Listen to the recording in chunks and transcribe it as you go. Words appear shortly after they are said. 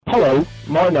Hello,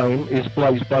 my name is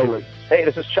Blaze Bailey. Hey,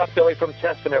 this is Chuck Billy from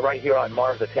Testament right here on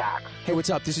Mars Attacks. Hey, what's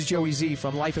up? This is Joey Z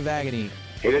from Life of Agony.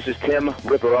 Hey, this is Tim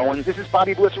Ripper Owens. This is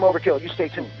Bobby Bliss from Overkill. You stay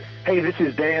tuned. Hey, this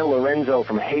is Dan Lorenzo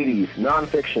from Hades,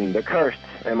 Nonfiction, The Cursed,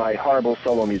 and my horrible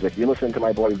solo music. You're listening to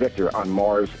my boy Victor on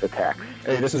Mars Attacks.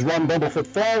 Hey, this is Ron Bumblefoot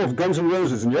Fall of Guns N'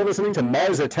 Roses, and you're listening to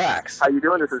Mars Attacks. How you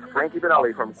doing? This is Frankie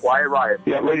Benelli from Quiet Riot.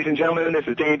 Yeah, ladies and gentlemen, this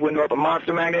is Dave Windorf of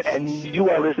Monster Magnet, and you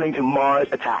are listening to Mars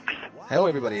Attacks. Hello,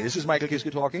 everybody. This is Michael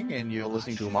Kiske talking, and you're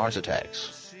listening to Mars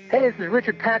Attacks. Hey, this is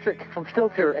Richard Patrick from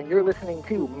Stilter, and you're listening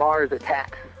to Mars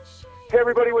Attacks. Hey,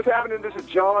 everybody, what's happening? This is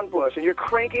John Bush, and you're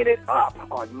cranking it up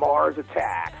on Mars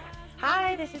Attacks.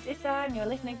 Hi, this is Issa, and you're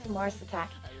listening to Mars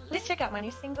Attack. Please check out my new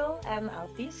single, and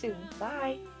I'll see you soon.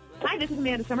 Bye. Hi, this is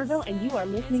Amanda Somerville, and you are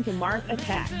listening to Mars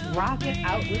Attack. Rock it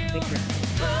out with Victor.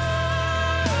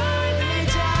 Burn me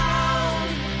down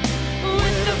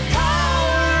with the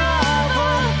power of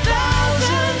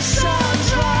 1,000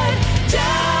 suns right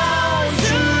down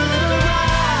to the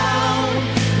ground.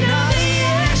 Now the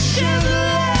ashes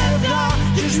left are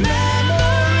just memory.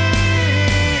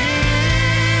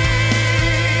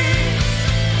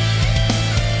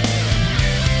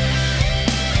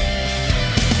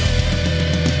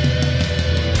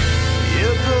 You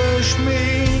pushed me,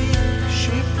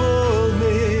 she pulled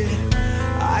me,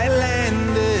 I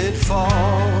landed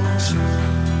false.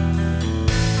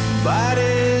 But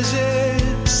is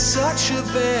it such a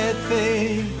bad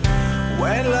thing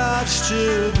when love's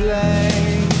to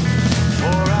blame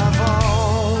for our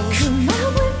faults? Come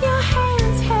on with your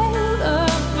hands held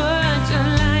up, but you're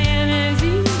lying as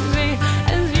easy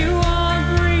as you are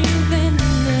breathing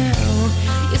now.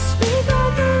 You speak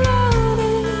like a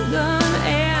loaded gun,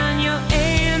 and you're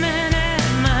aiming at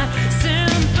my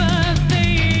sympathy.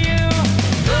 You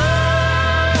burn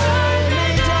me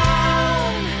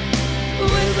down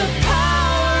with the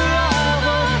power of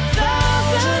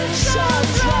 1,000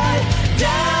 suns right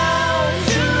down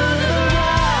to the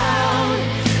ground.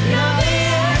 Now the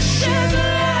ashes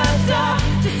left are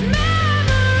just memories.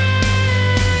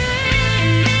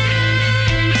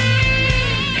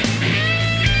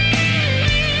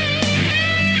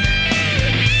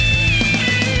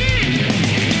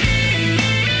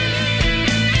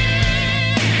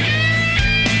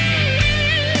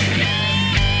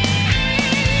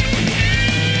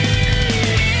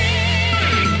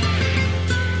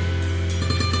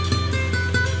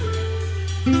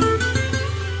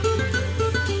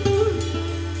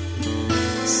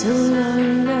 So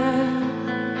long now,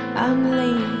 I'm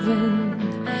leaving.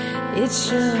 It's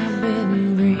sure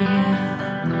been real.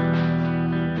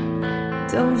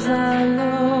 Don't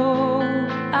follow,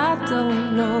 I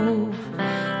don't know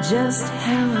just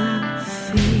how I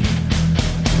feel.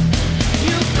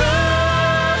 You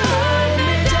burn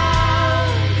me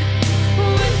down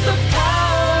with the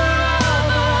power of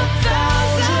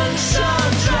 1,000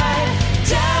 suns right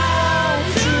down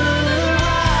to the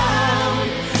ground.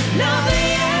 Now the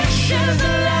ashes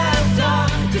left are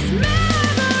just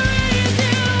memories.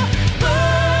 You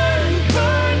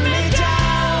burn me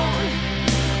down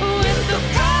with the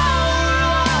power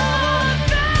of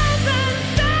 1,000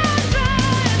 suns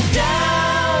right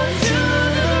down to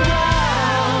the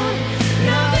ground.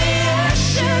 Now the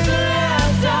ashes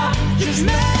left are just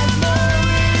memories.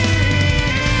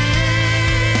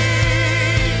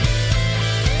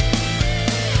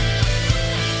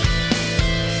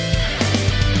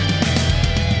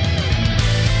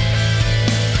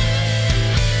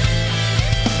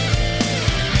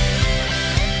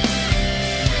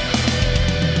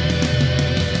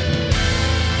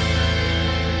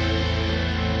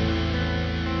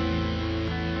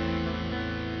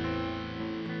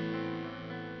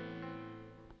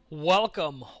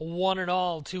 Welcome, one and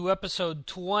all, to episode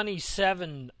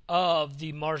 27 of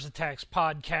the Mars Attacks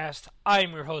podcast. I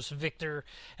am your host, Victor,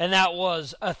 and that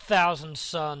was 1,000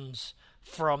 Suns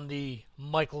from the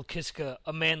Michael Kiske,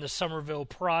 Amanda Somerville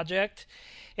project.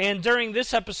 And during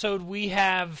this episode, we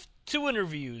have two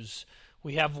interviews.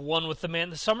 We have one with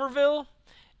Amanda Somerville,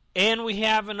 and we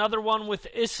have another one with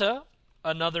Issa,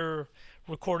 another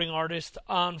recording artist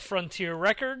on Frontier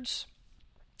Records.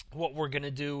 What we're going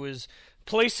to do is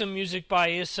play some music by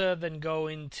Issa, then go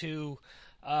into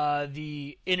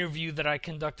the interview that I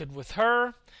conducted with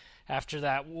her. After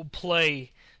that, we'll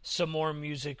play some more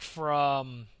music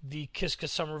from the Kiske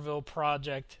Somerville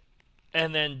project,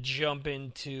 and then jump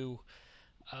into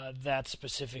that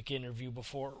specific interview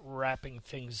before wrapping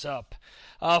things up.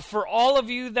 For all of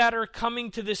you that are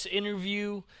coming to this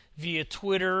interview via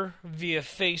Twitter, via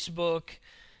Facebook,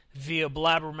 via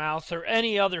Blabbermouth, or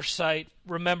any other site,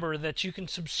 remember that you can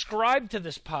subscribe to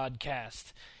this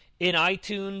podcast in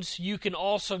iTunes. You can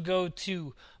also go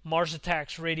to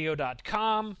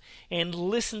MarsAttacksRadio.com, and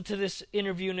listen to this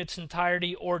interview in its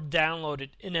entirety or download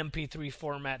it in MP3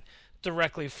 format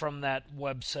directly from that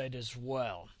website as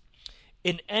well.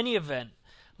 In any event,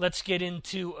 let's get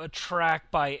into a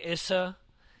track by Issa.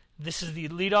 This is the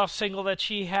leadoff single that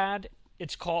she had.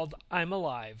 It's called I'm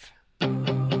Alive.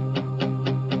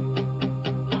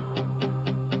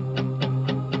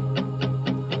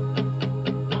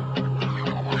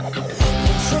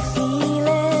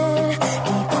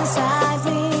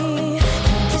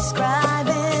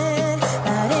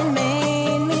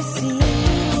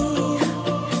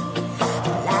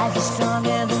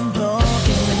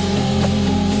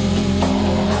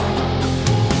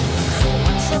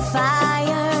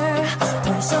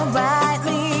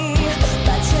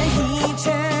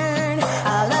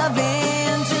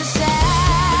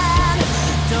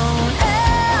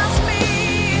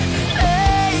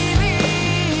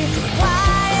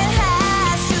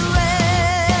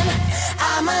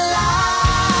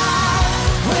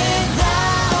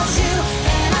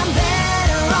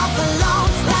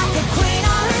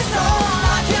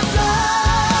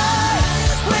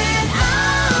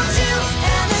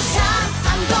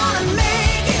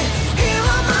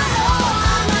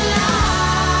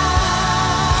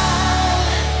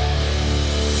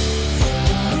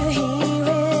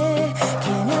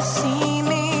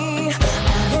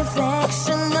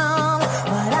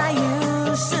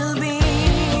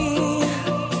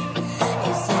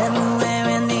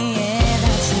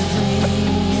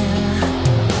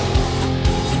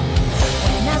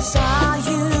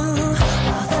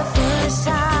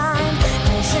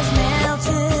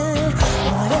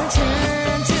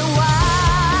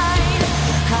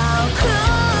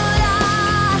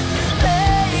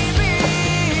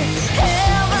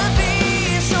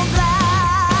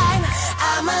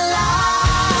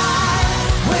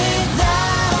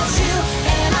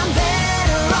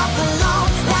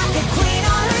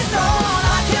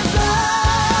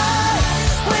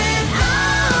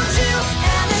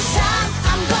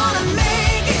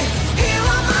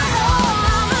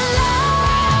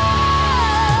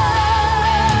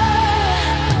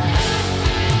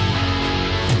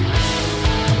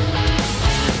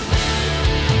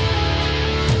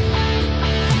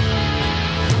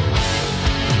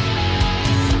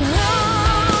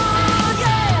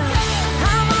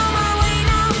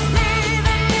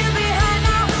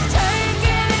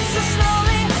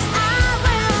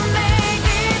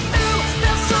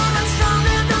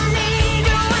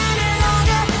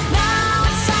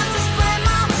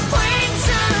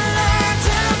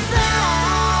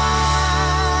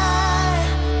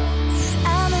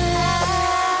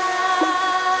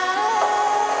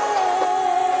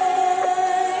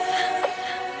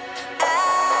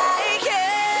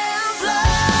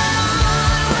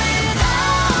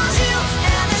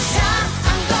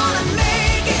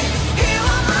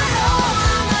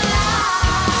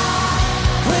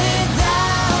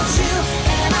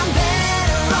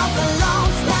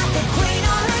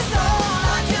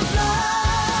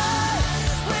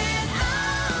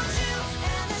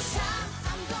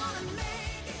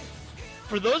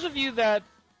 For those of you that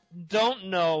don't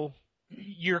know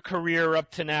your career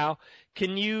up to now,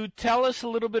 can you tell us a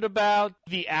little bit about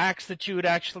the acts that you had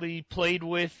actually played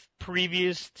with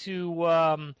previous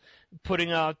to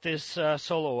putting out this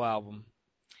solo album?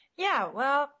 Yeah,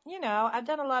 well, I've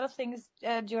done a lot of things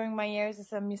during my years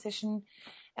as a musician.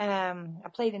 I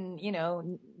played in,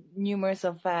 numerous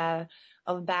of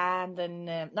band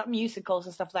and not musicals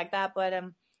and stuff like that, but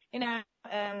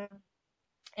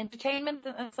entertainment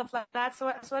and stuff like that. So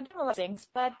I did a lot of things,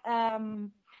 but I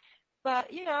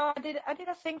did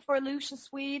a thing for Illusion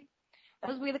Suite.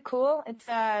 That was really cool. It's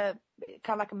kind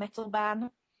of like a metal band.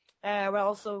 We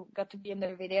also got to be in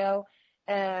their video.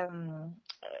 Gaia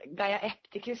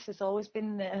Epticus has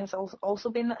also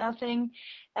been a thing.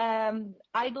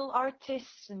 Idol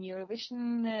artists and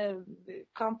Eurovision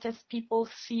contest people,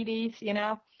 CDs,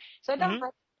 So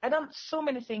I've done so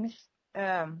many things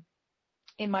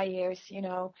in my years,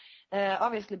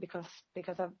 obviously because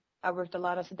I worked a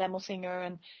lot as a demo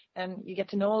singer, and you get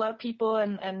to know a lot of people,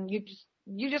 and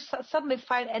you just suddenly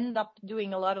end up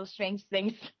doing a lot of strange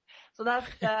things. So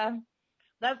that's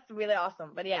really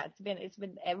awesome. But yeah, it's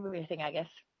been everything, I guess.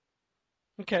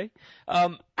 Okay.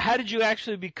 How did you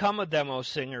actually become a demo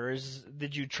singer?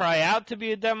 Did you try out to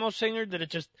be a demo singer? Did it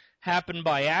just happen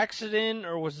by accident,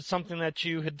 or was it something that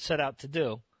you had set out to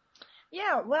do?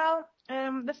 Yeah, well,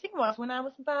 the thing was, when I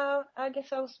was about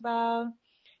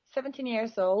 17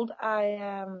 years old,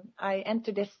 I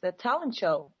entered this talent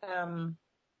show,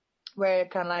 where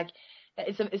kind of like,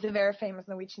 it's a very famous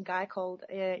Norwegian guy called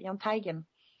Jan Teigen.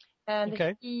 And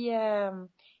okay.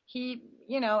 he,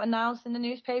 announced in the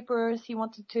newspapers he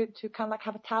wanted to kind of like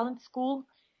have a talent school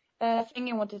thing,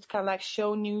 and wanted to kind of like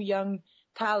show new young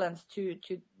talents to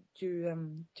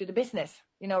the business,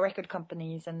 record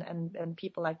companies and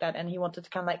people like that, and he wanted to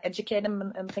kind of like educate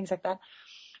them and things like that.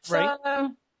 So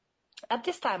right. At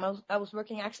this time I was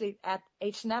working actually at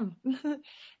H&M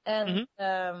and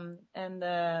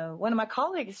one of my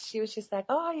colleagues, she was just like,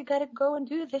 oh, you gotta go and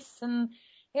do this, and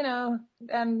I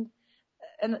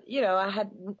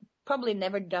had probably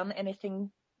never done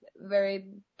anything very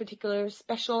particular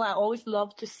special. I always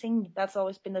loved to sing. That's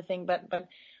always been the thing. But I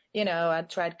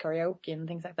tried karaoke and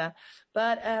things like that.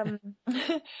 But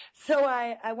so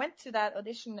I went to that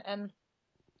audition, and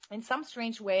in some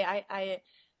strange way, I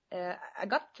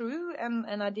got through,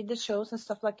 and I did the shows and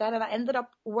stuff like that, and I ended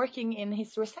up working in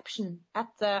his reception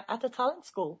at the talent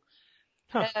school.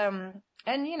 Huh.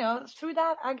 And through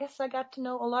that, I guess I got to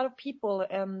know a lot of people,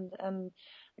 and I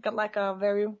got like a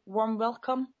very warm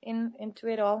welcome into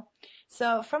it all.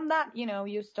 So from that,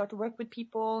 you start to work with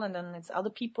people, and then it's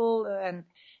other people, and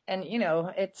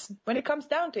it's, when it comes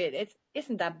down to it, it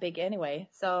isn't that big anyway.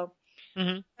 So,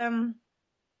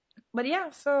 but yeah,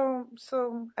 so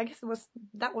I guess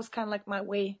that was kind of like my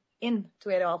way into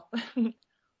it all.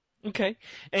 Okay.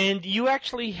 And you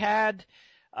actually had,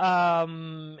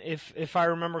 if I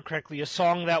remember correctly, a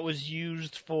song that was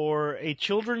used for a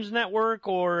children's network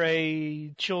or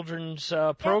a children's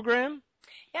program?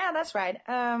 Yeah, that's right.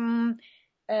 When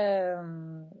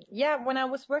I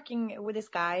was working with this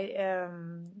guy,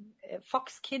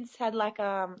 Fox Kids had like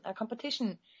a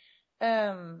competition.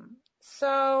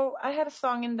 So I had a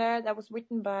song in there that was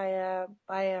written by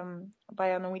a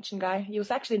Norwegian guy. He was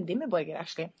actually in Dimmeborg,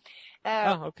 actually.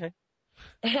 Oh, okay.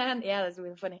 And yeah, that's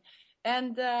really funny.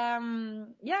 And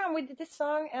we did this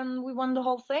song, and we won the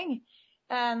whole thing.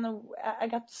 And I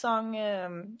got the song.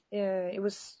 It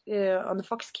was on the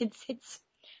Fox Kids hits.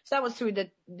 So that was through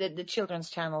the children's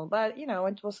channel. But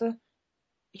it was a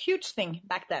huge thing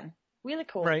back then. Really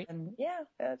cool. Right. And yeah,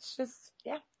 it's just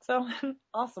so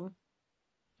awesome.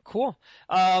 Cool.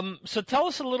 So tell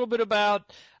us a little bit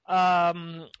about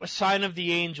A Sign of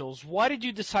the Angels. Why did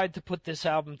you decide to put this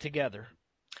album together?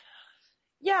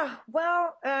 Yeah,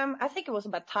 well, I think it was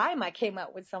about time I came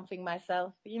out with something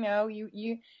myself.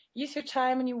 You use your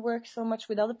time, and you work so much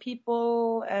with other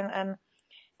people, and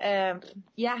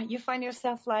you find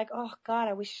yourself like, oh God,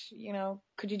 I wish,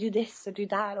 could you do this or do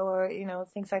that, or,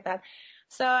 things like that.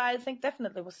 So I think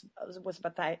definitely was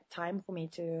about time for me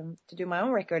to do my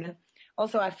own record. And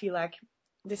also I feel like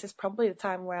this is probably the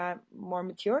time where I'm more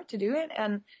mature to do it.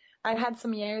 And I've had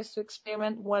some years to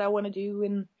experiment what I want to do,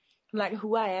 and like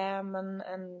who I am, and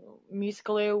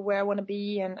musically where I want to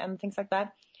be, and things like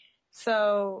that.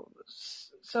 So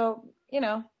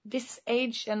this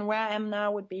age and where I am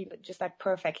now would be just like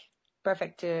perfect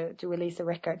to release a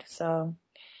record. So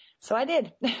I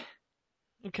did.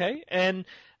 Okay. And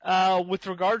with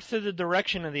regards to the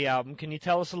direction of the album, can you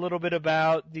tell us a little bit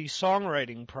about the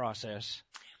songwriting process?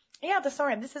 Yeah, the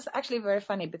songwriting. This is actually very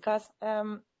funny because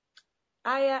I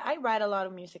write a lot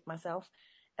of music myself.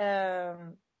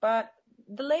 But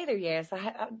the later years,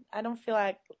 I don't feel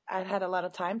like I had a lot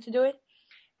of time to do it.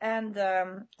 And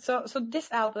so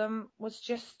this album was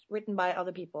just written by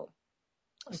other people.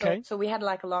 Okay. So we had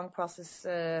like a long process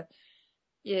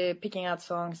picking out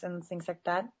songs and things like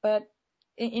that. But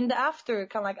in the after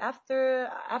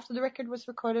the record was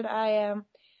recorded, I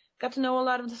got to know a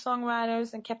lot of the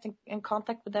songwriters and kept in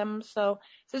contact with them. So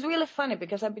it's really funny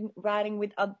because I've been writing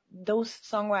with those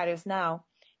songwriters now,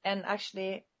 and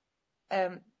actually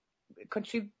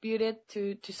contributed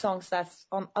to songs that's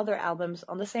on other albums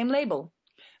on the same label.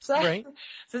 So, right.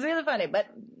 So it's really funny. But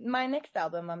my next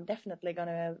album, I'm definitely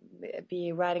gonna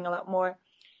be writing a lot more.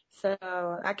 So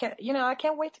I can't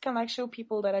wait to kind of like show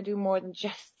people that I do more than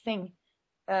just sing.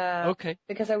 Okay.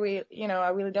 Because I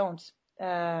really don't.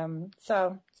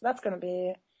 So that's gonna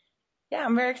be,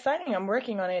 I'm very exciting. I'm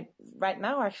working on it right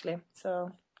now, actually.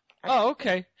 So.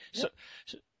 Okay. Yeah.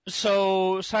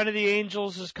 So Sign of the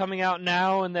Angels is coming out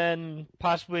now, and then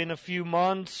possibly in a few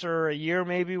months or a year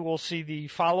maybe we'll see the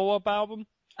follow-up album?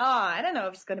 Oh, I don't know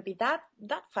if it's going to be that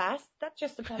fast. That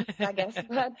just depends, I guess.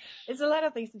 But it's a lot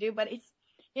of things to do, but it's,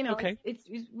 okay.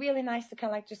 it's really nice to kind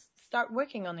of like just start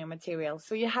working on your material.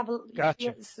 So you have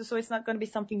Gotcha. So it's not going to be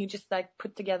something you just like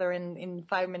put together in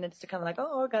 5 minutes to kind of like,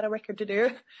 oh, I got a record to do.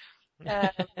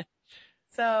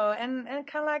 So, and kind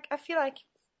of like, I feel like,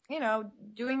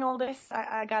 doing all this,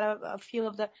 I got a feel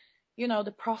of the,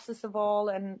 the process of all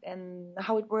and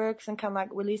how it works, and kind of like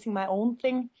releasing my own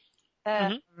thing.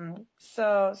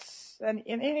 So, and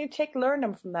you learn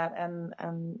them from that. And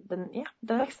then,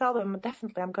 the next album,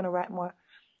 definitely I'm going to write more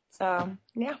So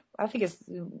yeah, I think it's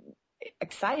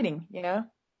exciting, you know.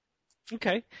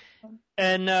 Okay.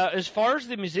 And as far as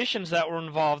the musicians that were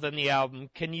involved in the album,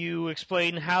 can you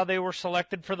explain how they were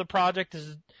selected for the project?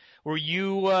 Were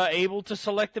you able to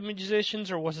select the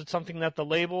musicians, or was it something that the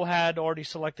label had already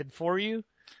selected for you?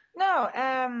 No,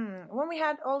 when we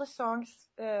had all the songs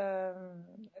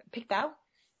picked out,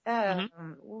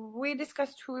 we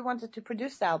discussed who we wanted to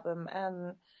produce the album,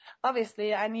 and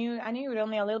obviously I knew it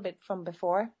only a little bit from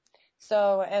before.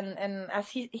 So and as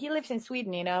he lives in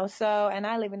Sweden, you know, so and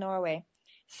I live in Norway,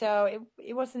 so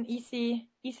it was an easy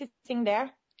thing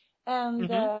there, and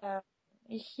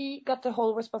he got the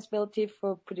whole responsibility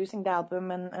for producing the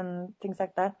album and things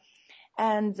like that.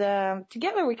 And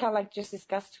together we kind of like just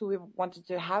discussed who we wanted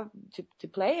to have to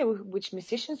play, which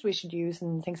musicians we should use,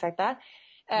 and things like that.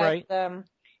 And, right.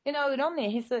 You know,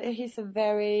 Ronny, he's a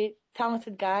very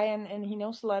talented guy, and he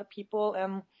knows a lot of people,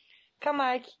 and kind of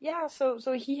like, yeah, so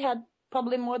he had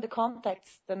probably more the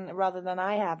contacts rather than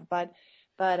I have, but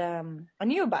I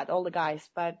knew about all the guys,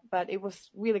 but it was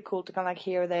really cool to kind of like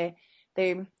hear they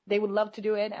would love to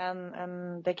do it,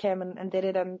 and they came and did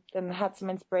it, and had some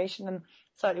inspiration, and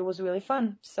thought it was really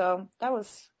fun. So that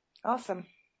was awesome.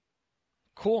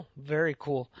 Cool. Very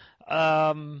cool.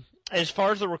 As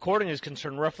far as the recording is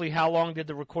concerned, roughly how long did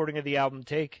the recording of the album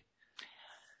take?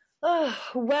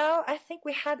 Well, I think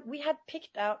we had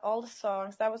picked out all the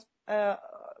songs. That was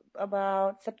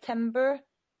about September,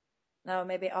 no,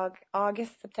 maybe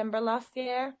August, September last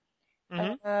year.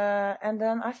 And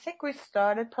then I think we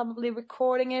started probably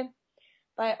recording it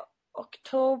by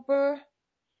October.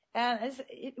 And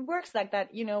it works like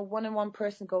that, you know, one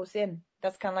person goes in.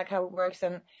 That's kind of like how it works.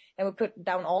 And we put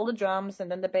down all the drums, and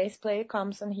then the bass player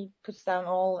comes and he puts down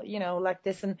all, you know, like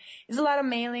this. And it's a lot of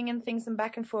mailing and things and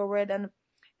back and forward.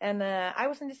 And I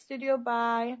was in the studio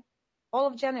by all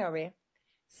of January.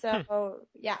 So,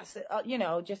 yeah, so, you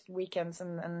know, just weekends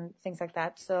and things like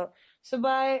that. So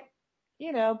by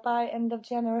end of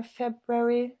January,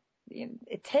 February,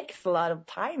 it takes a lot of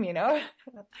time, you know.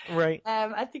 Right.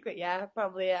 I think, yeah,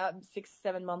 probably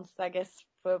 6-7 months, I guess,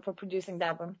 for producing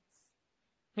that one.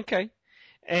 Okay.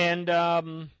 And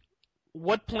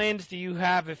what plans do you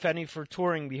have, if any, for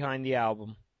touring behind the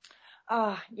album?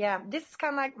 Yeah, this is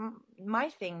kind of like my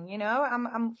thing, you know.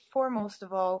 I'm foremost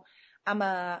of all, I'm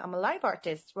a live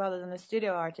artist rather than a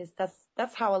studio artist.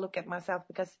 That's how I look at myself,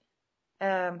 because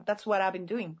that's what I've been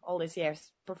doing all these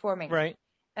years, performing. Right.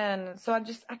 And so I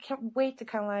can't wait to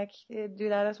kind of like do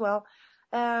that as well.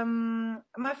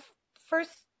 My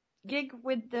first gig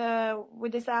with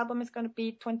this album is going to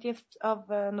be 20th of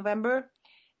November.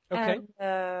 Okay.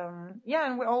 And,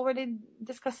 and we're already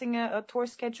discussing a tour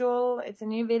schedule. It's a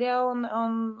new video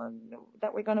on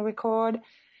that we're going to record.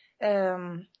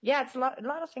 It's a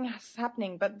lot of things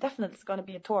happening, but definitely it's going to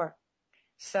be a tour.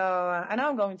 So I know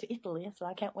I'm going to Italy, so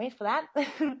I can't wait for that.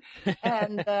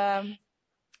 And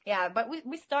but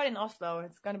we start in Oslo.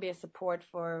 It's going to be a support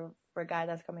for a guy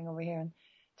that's coming over here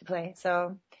to play.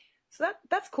 So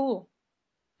that's cool.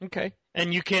 Okay.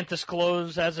 And you can't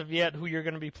disclose as of yet who you're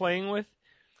going to be playing with?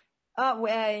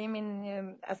 Well, you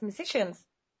mean as musicians?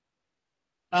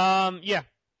 Yeah.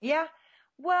 Yeah.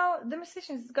 Well, the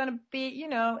musicians is going to be, you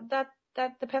know, that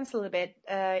depends a little bit.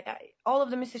 All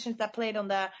of the musicians that played on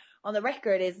the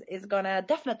record is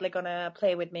definitely gonna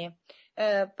play with me.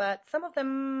 But some of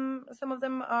them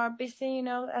are busy, you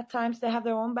know, at times they have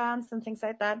their own bands and things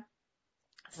like that.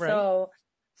 Right.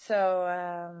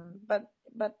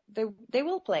 But they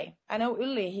will play. I know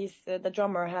Uli, he's the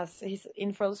drummer, he's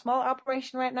in for a small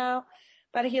operation right now,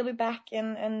 but he'll be back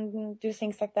and do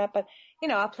things like that. But, you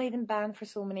know, I played in band for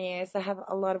so many years. I have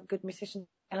a lot of good musicians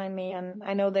behind me, and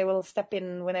I know they will step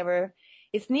in whenever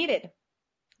it's needed.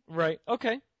 Right.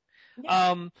 Okay.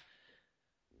 Yeah.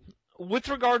 With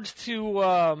regards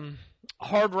to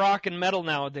hard rock and metal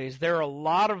nowadays, there are a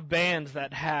lot of bands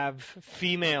that have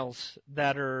females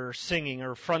that are singing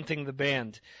or fronting the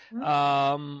band.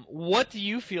 Mm-hmm. What do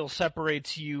you feel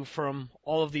separates you from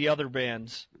all of the other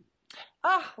bands?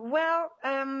 Most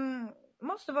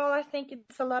of all, I think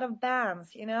it's a lot of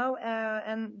bands, you know,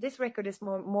 and this record is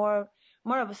more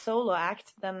of a solo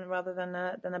act rather than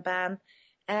a band.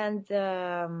 And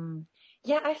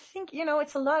I think, you know,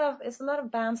 it's a lot of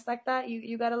bands like that.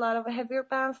 You got a lot of heavier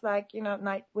bands like, you know,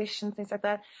 Nightwish and things like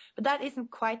that. But that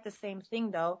isn't quite the same thing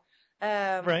though.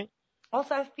 Right.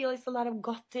 Also, I feel it's a lot of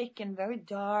gothic and very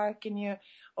dark, and you're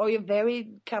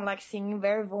very kind of like singing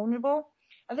very vulnerable.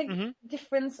 I think the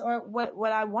difference, or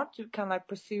what I want to kind of like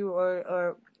pursue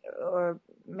or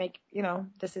make, you know,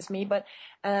 this is me, but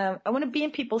I want to be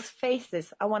in people's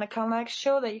faces. I want to kind of like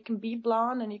show that you can be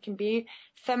blonde and you can be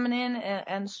feminine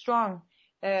and strong.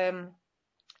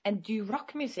 and do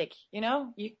rock music.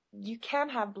 You can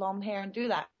have blonde hair and do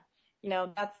that.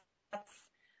 That's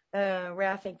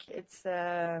where I think it's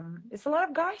a lot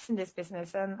of guys in this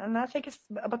business, and I think it's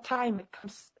about time it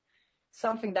comes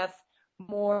something that's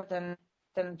more than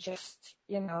just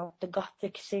the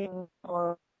gothic thing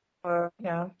or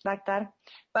like that.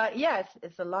 But yeah,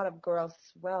 it's a lot of girls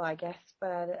as well, I guess.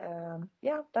 But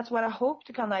yeah, that's what I hope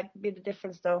to kind of like be the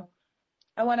difference, though.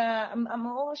 I'm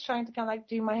always trying to kind of like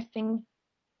do my thing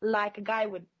like a guy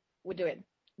would do it,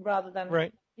 rather than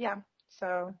right. Yeah.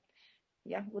 So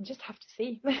yeah, we'll just have to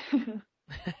see.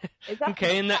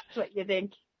 Okay, and that's what you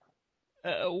think.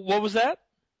 What was that?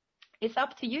 It's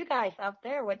up to you guys out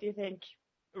there. What do you think?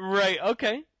 Right.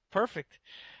 Okay. Perfect.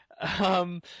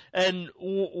 And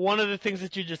one of the things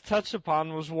that you just touched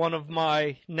upon was one of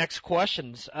my next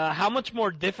questions. How much more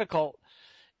difficult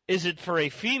is it for a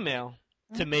female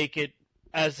to make it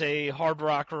as a hard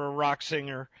rock or a rock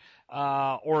singer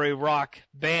or a rock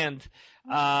band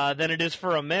than it is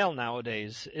for a male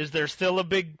nowadays? Is there still a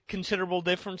big, considerable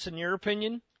difference in your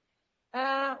opinion?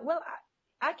 Well,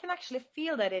 I can actually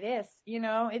feel that it is.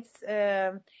 It's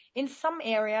in some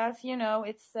areas,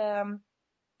 it's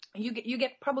you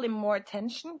get probably more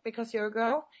attention because you're a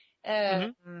girl,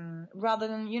 rather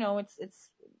than it's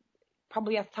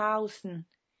probably 1,000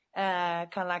 kind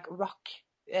of like rock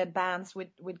bands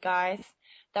with guys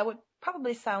that would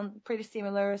probably sound pretty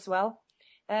similar as well.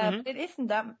 But it isn't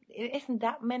that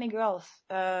many girls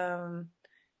when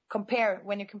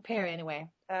you compare anyway.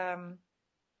 I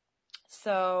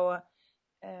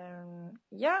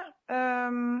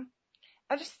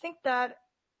just think that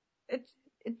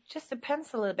it just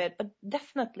depends a little bit, but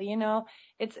definitely,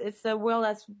 it's a world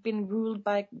that's been ruled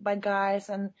by guys,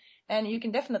 and you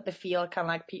can definitely feel kind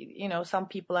of like, some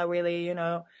people are really,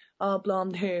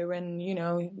 blonde hair and,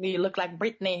 you look like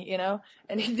Britney,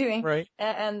 and you're doing, right.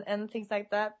 and things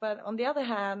like that. But on the other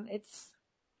hand,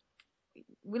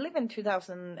 we live in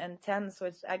 2010,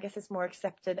 so I guess it's more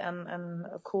accepted and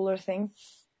a cooler thing.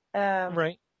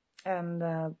 Right. And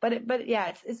but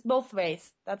yeah, it's both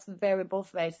ways. That's very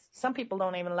both ways. Some people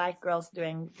don't even like girls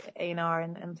doing A&R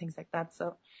and things like that.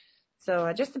 So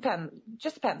it just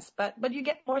depends. But you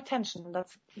get more attention.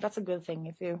 That's a good thing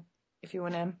if you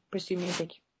want to pursue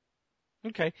music.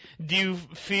 Okay. Do you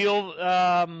feel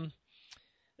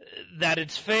that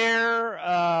it's fair,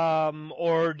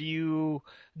 or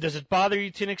does it bother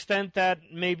you to an extent that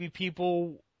maybe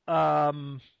people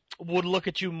would look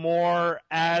at you more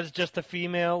as just a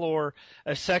female or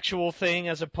a sexual thing,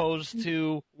 as opposed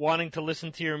to wanting to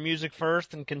listen to your music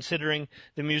first and considering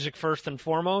the music first and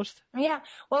foremost? Yeah.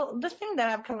 Well, the thing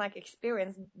that I've kind of like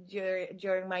experienced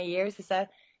during my years is that,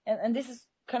 and this is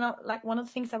kind of like one of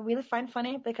the things I really find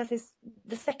funny, because it's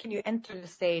the second you enter the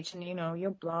stage and, you're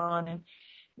blonde and,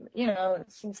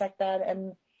 things like that,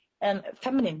 and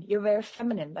feminine, you're very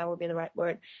feminine, that would be the right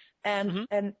word.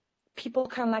 And people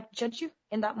kind of like judge you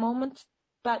in that moment.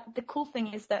 But the cool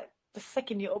thing is that the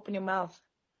second you open your mouth,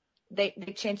 they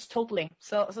change totally.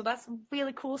 So that's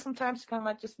really cool sometimes to kind of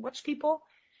like just watch people,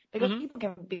 because people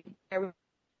can be very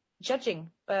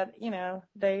judging, but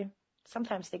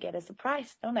sometimes they get a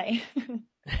surprise, don't they?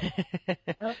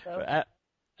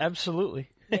 Absolutely.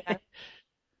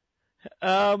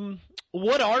 Yeah.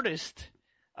 What artist,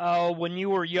 when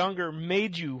you were younger,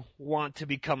 made you want to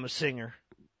become a singer?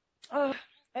 I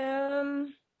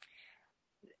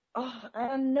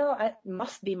don't know. It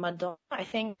must be Madonna. I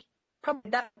think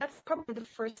probably that's probably the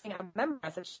first thing I remember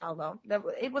as a child, though.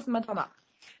 It was Madonna.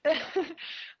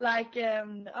 Like, I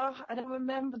don't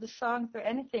remember the songs or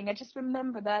anything. I just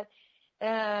remember that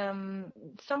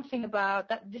something about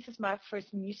that. This is my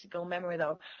first musical memory,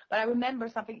 though. But I remember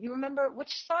something. You remember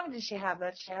which song did she have?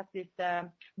 That she had these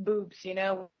boobs,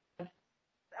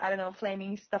 I don't know,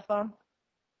 flaming stuff on.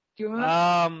 Do you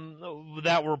remember?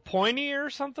 That were pointy or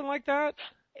something like that?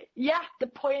 Yeah, the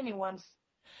pointy ones.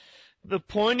 The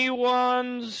pointy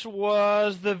ones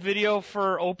was the video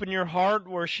for Open Your Heart,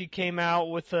 where she came out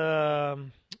with a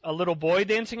little boy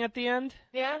dancing at the end.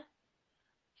 Yeah.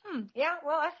 Yeah,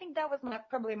 well, I think that was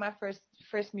probably my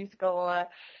first musical that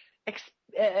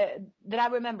I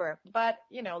remember. But,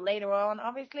 later on,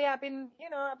 obviously I've been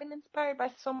inspired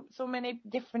by so many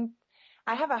different.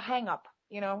 I have a hang up,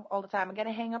 all the time. I get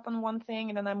a hang up on one thing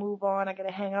and then I move on. I get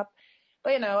a hang up.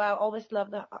 But, I always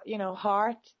love the,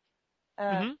 Heart,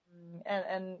 and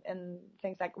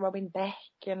things like Robin Beck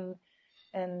and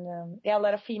a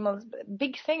lot of females,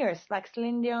 big singers like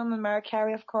Celine Dion and Mariah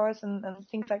Carey, of course, and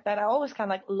things like that. I always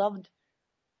kind of like loved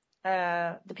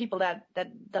the people that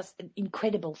does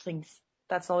incredible things.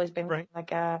 That's always been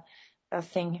like a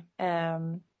thing.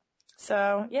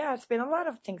 So yeah, it's been a lot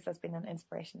of things that's been an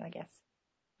inspiration, I guess.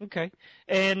 Okay.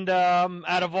 And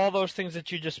out of all those things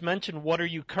that you just mentioned, what are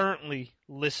you currently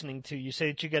listening to? You say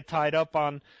that you get tied up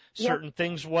on certain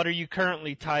things. What are you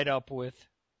currently tied up with?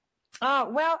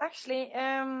 Well, actually,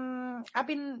 I've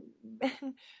been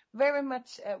very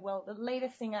much, the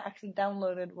latest thing I actually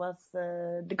downloaded was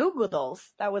the Google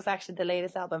Dolls. That was actually the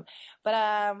latest album. But,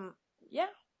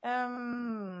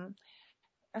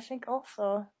 I think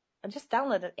also I just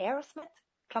downloaded Aerosmith,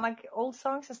 kind of like old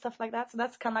songs and stuff like that. So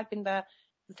that's kind of like been the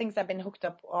things I've been hooked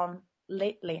up on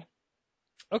lately.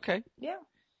 Okay. Yeah.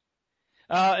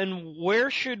 And where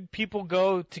should people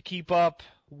go to keep up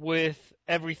with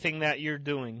everything that you're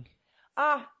doing?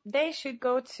 They should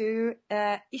go to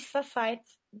issasite.com.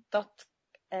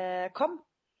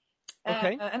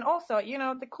 Okay. And also,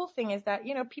 the cool thing is that,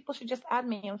 people should just add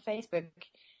me on Facebook.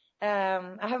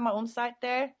 I have my own site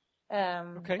there.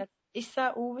 That's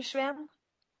Issa Oversven.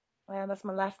 That's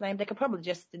my last name. They could probably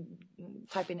just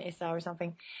type in Issa or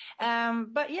something.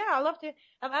 But yeah,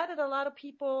 I've added a lot of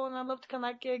people, and I love to kind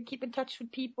of like keep in touch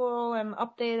with people and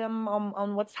update them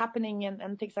on what's happening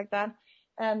and things like that.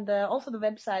 And also the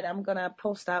website I'm going to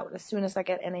post out as soon as I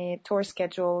get any tour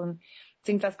schedule and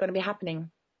things that's going to be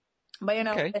happening.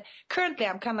 But, currently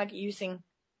I'm kind of like using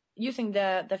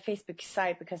the Facebook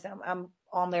site because I'm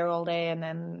on there all day, and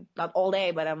then not all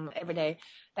day, but I'm every day.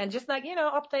 And just like,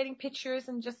 updating pictures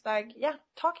and just like,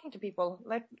 talking to people,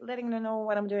 like letting them know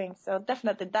what I'm doing. So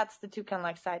definitely that's the two kind of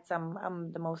like sites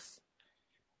I'm the most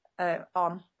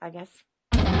on, I guess.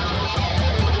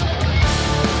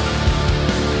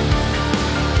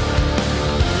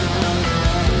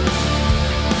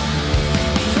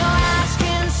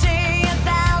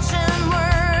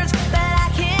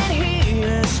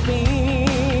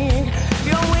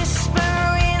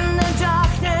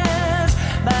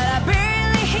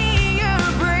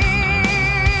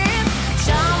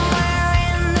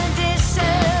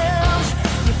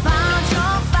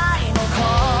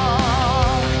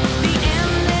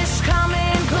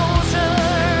 Closer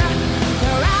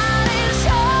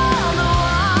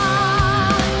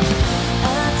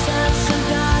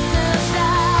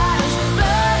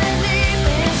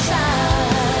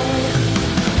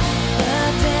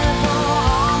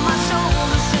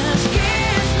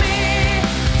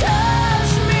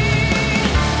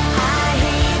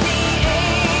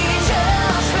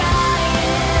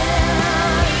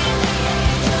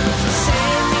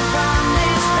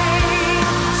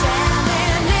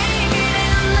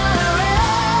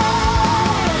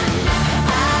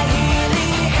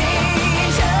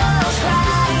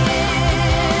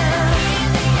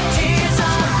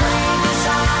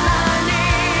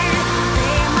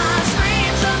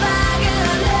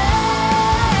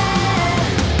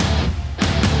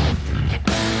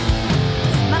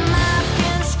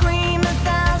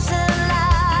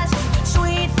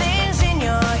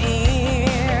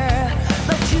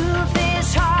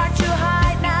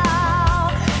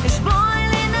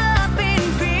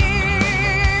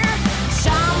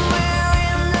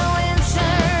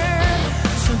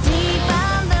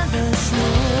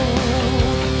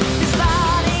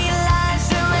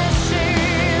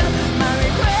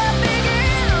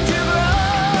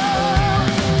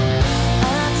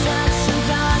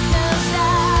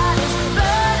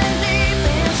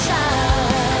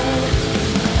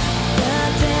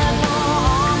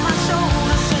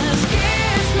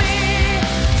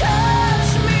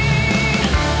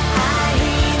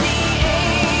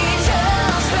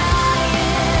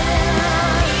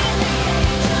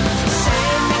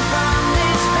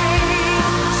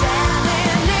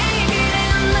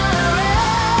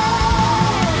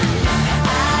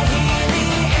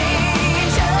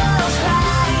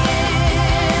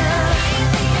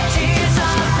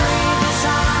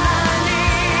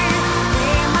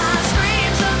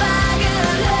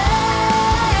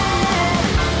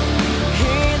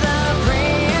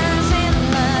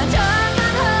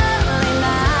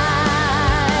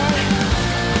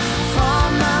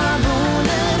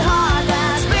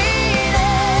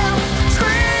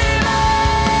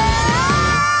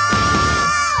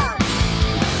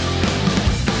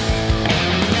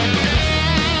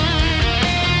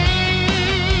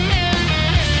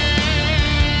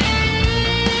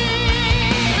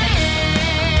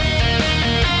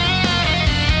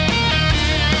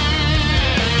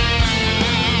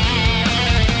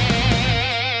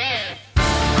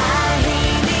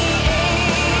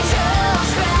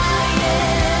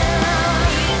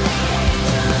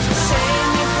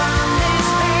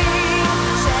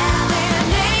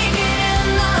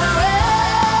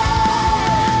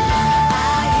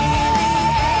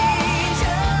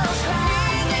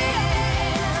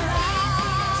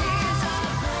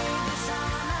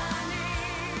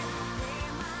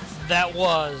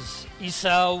was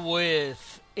Issa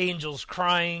with Angels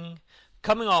Crying,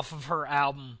 coming off of her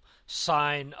album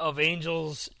Sign of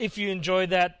Angels. If you enjoyed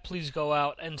that, please go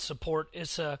out and support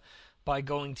Issa by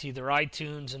going to either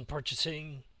iTunes and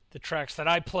purchasing the tracks that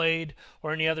I played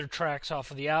or any other tracks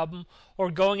off of the album, or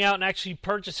going out and actually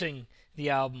purchasing the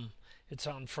album. It's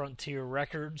on Frontier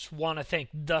Records. Want to thank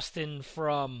Dustin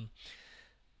from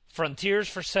Frontiers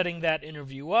for setting that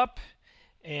interview up.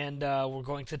 And we're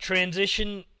going to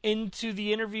transition into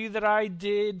the interview that I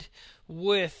did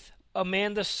with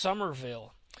Amanda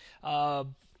Somerville. A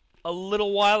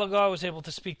little while ago, I was able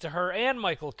to speak to her and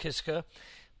Michael Kiska.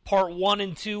 Part 1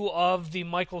 and 2 of the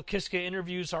Michael Kiska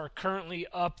interviews are currently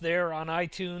up there on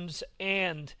iTunes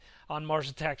and on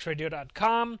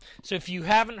MarsAttacksRadio.com. So if you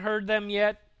haven't heard them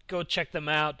yet, go check them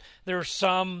out. There are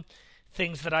some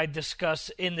things that I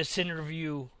discuss in this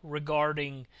interview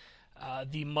regarding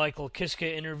the Michael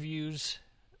Kiska interviews,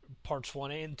 parts 1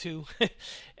 and 2.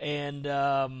 And,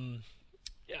 I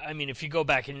mean, if you go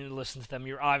back and you listen to them,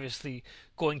 you're obviously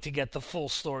going to get the full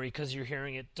story because you're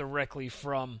hearing it directly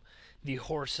from the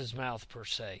horse's mouth, per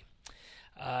se.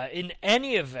 In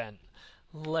any event,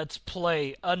 let's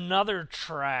play another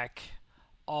track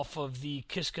off of the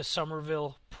Kiska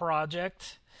Somerville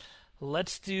project.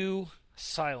 Let's do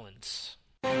Silence.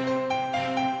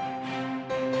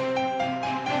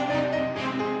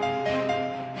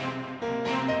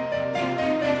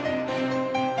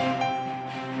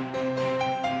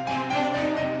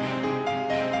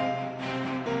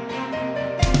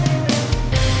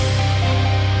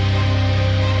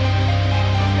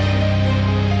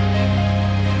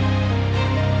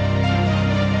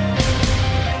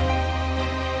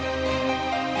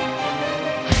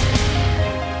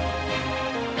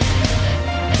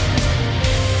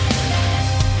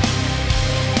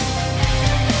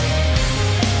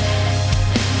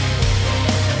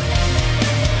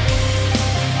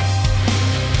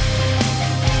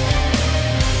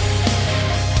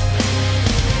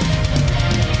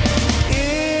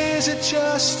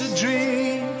 Just a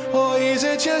dream, or is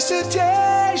it just a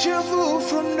deja vu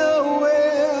from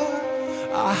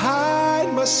nowhere? I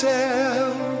hide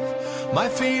myself, my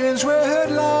feelings were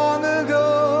hurt long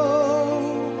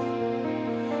ago.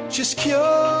 Just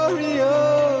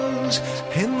curious,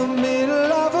 in the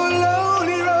middle of a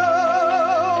lonely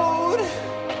road,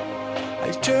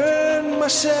 I turned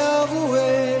myself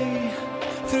away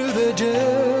through the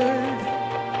dirt.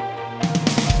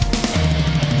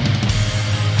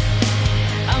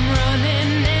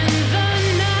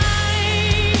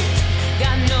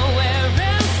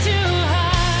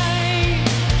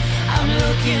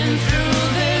 Looking through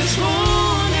this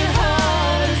wounded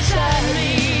heart inside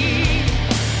me,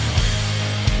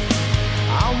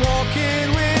 I'm walking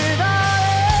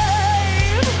without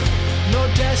aim, no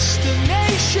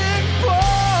destination,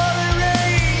 pouring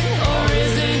rain. Or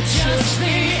is it just the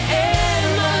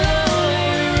end, my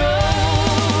lonely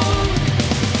road?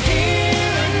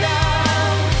 Here and now,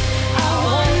 I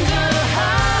wonder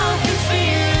how can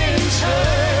feelings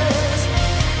hurt.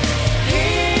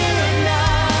 Here and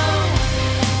now,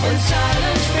 when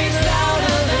silence speaks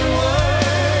louder than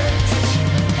words.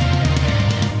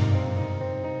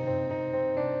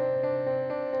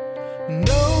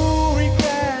 No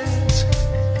regrets.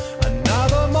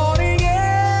 Another morning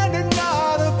and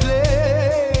another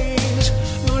place.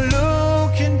 No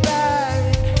looking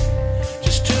back.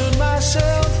 Just turn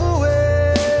myself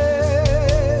away.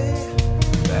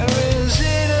 There is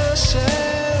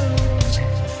innocence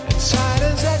and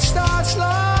silence that starts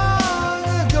long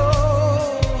ago.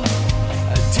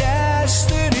 A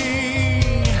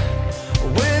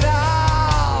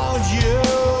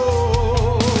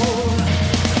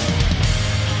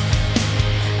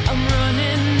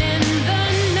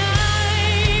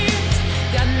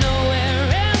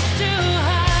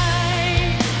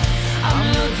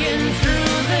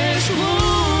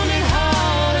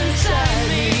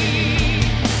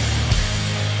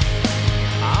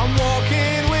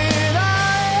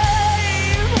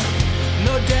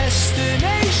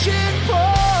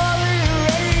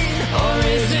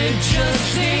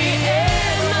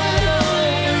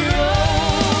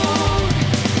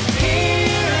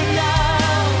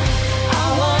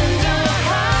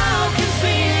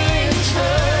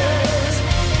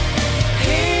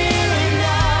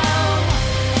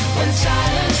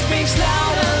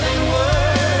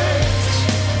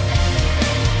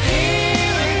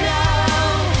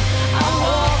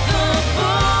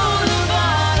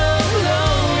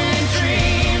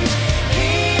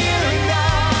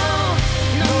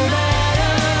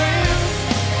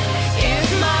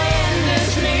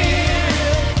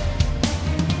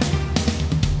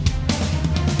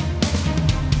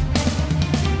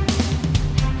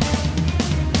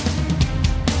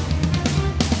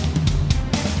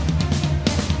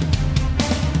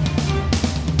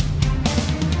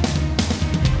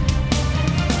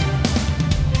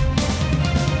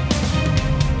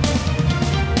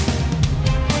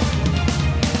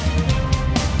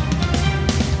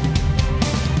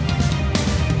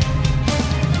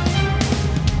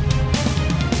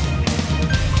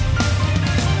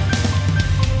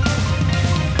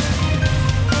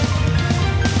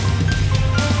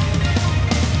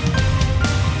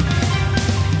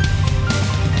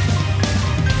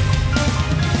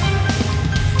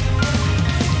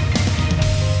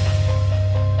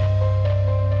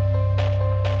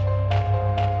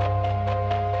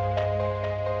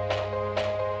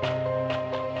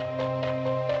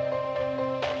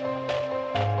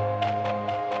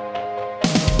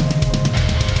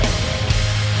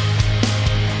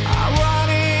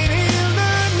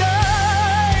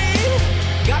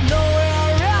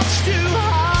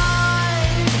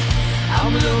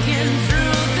walking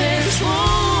through this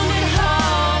wounded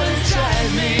heart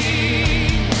inside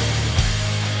me.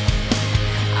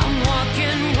 I'm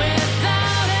walking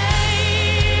without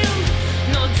aim,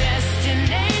 no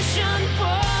destination,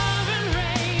 pouring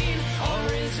rain,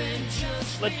 or is it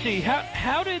just... Let's see,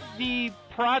 how did the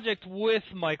project with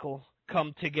Michael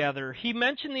come together? He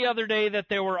mentioned the other day that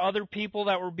there were other people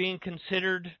that were being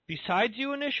considered besides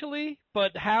you initially,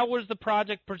 but how was the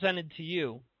project presented to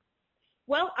you?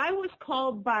 Well, I was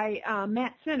called by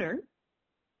Matt Sinner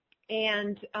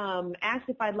and asked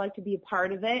if I'd like to be a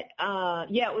part of it. It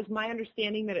was my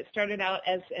understanding that it started out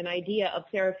as an idea of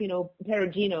Serafino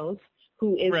Perugino's,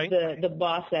 who is the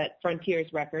boss at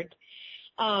Frontiers Records.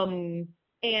 He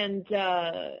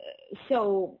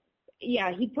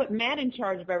put Matt in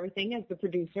charge of everything as the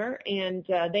producer, and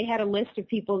they had a list of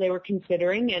people they were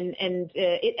considering, and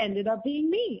it ended up being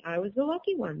me. I was the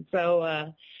lucky one.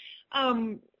 So,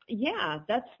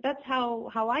 that's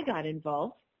how I got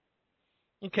involved.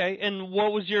 Okay, and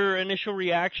what was your initial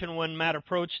reaction when Matt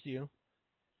approached you?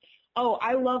 Oh,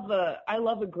 I love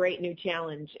a great new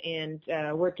challenge and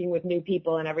working with new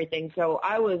people and everything. So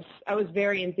I was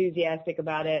very enthusiastic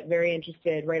about it, very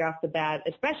interested right off the bat,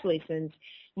 especially since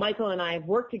Michael and I have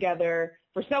worked together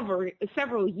for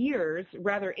several years,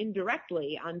 rather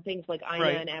indirectly, on things like Ina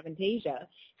and Avantasia.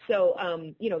 So,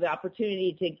 the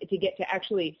opportunity to get to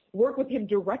actually work with him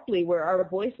directly, where our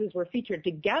voices were featured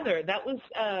together, that was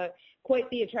quite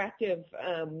the attractive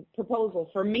proposal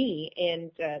for me,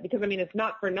 and because it's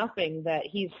not for nothing that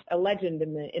he's a legend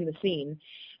in the scene,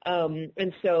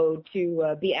 and so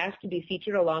to be asked to be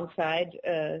featured alongside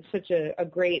such a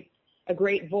great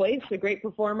voice, a great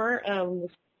performer,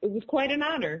 it was quite an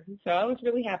honor. So I was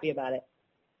really happy about it.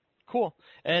 Cool.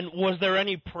 And was there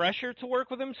any pressure to work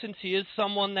with him since he is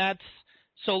someone that's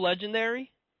so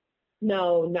legendary?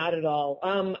 No, not at all.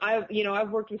 I've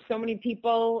worked with so many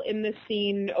people in this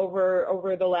scene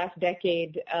over the last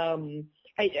decade.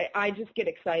 I just get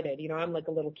excited. I'm like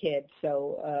a little kid.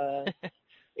 So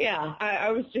I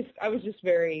was just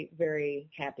very, very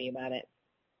happy about it.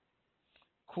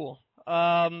 Cool.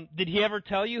 Did he ever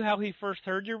tell you how he first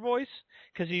heard your voice?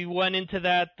 Because he went into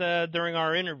that during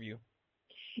our interview.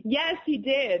 Yes, he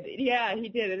did. Yeah, he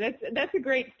did. And that's a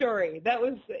great story. That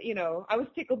was, I was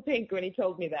tickled pink when he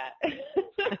told me that.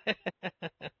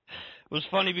 It was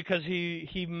funny because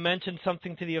he mentioned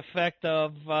something to the effect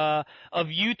of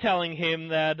you telling him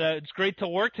that it's great to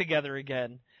work together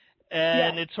again.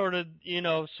 And it sort of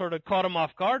caught him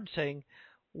off guard, saying,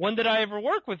 when did I ever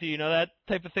work with you? That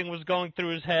type of thing was going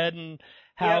through his head, and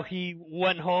how he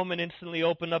went home and instantly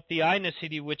opened up the Ina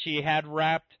CD, which he had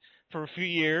wrapped for a few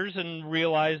years, and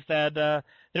realized that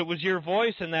it was your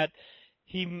voice, and that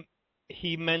he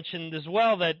mentioned as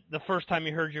well that the first time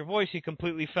he heard your voice, he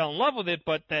completely fell in love with it,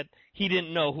 but that he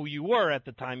didn't know who you were at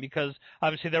the time, because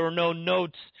obviously there were no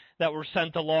notes that were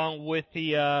sent along with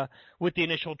the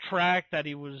initial track that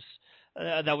was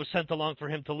sent along for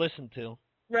him to listen to.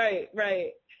 Right.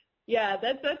 Yeah,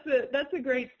 that's a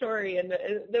great story, and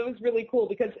that was really cool,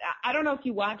 because I don't know if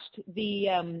you watched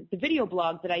the video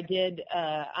blog that I did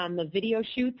on the video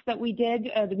shoots that we did,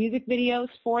 the music videos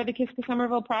for the Kiss to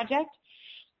Somerville project,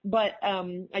 but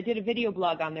I did a video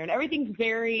blog on there, and everything's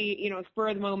very, spur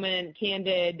of the moment,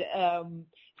 candid,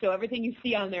 so everything you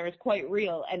see on there is quite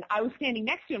real. And I was standing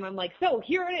next to him. I'm like, so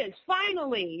here it is,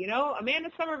 finally, Amanda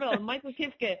Somerville and Michael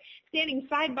Kiske standing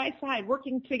side by side,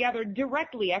 working together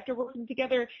directly after working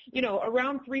together,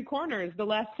 around three corners the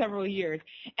last several years.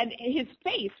 And his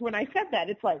face, when I said that,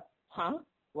 it's like, huh?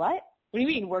 What? What do you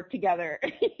mean work together?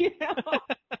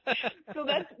 So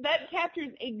that captures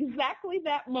exactly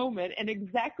that moment and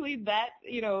exactly that,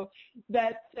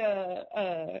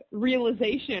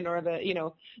 realization, or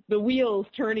the wheels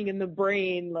turning in the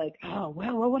brain, like, oh,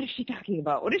 well, what is she talking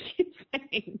about? What is she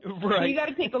saying? Right. So you got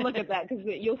to take a look at that, because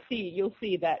you'll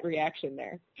see that reaction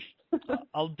there.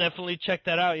 I'll definitely check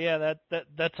that out. Yeah,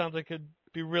 that sounds like it'd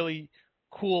be really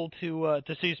cool to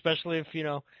see, especially if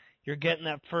you're getting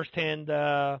that firsthand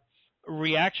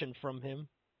reaction from him.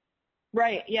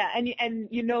 Right, yeah, and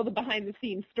the behind the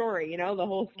scenes story, the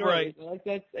whole story. Right. Like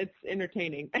it's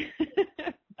entertaining.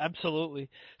 Absolutely.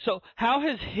 So how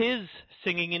has his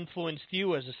singing influenced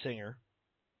you as a singer?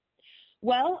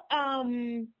 Well,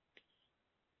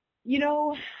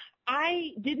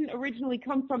 I didn't originally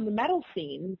come from the metal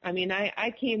scene. I mean,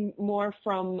 I came more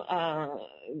from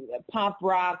pop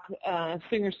rock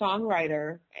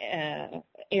singer-songwriter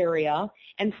area,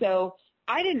 and so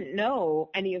I didn't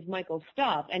know any of Michael's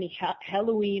stuff, any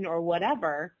Halloween or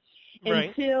whatever,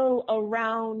 until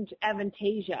around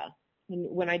Avantasia,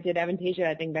 when I did Avantasia,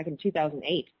 I think back in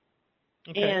 2008.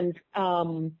 Okay. And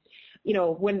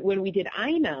when we did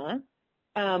Ina,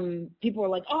 people were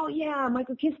like, oh yeah,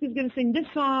 Michael Kiske is going to sing this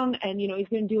song, and he's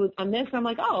going to do it on this. I'm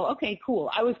like, oh, okay,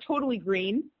 cool. I was totally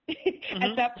green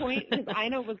at that point, because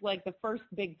Ina was like the first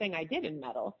big thing I did in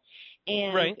metal,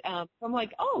 and so I'm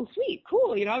like, oh, sweet,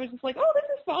 cool. I was just like, oh, this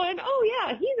is fun. Oh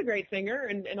yeah, he's a great singer,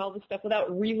 and all this stuff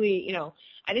without really,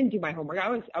 I didn't do my homework. I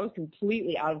was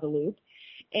completely out of the loop,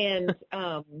 and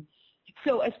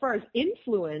so as far as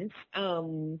influence,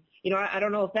 I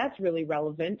don't know if that's really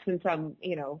relevant, since I'm,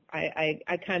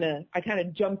 I kind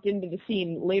of jumped into the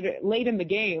scene late in the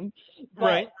game.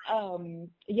 But,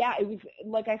 yeah, it was,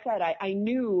 like I said, I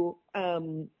knew,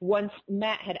 once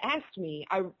Matt had asked me,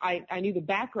 I knew the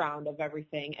background of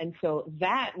everything. And so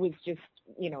that was just,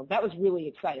 that was really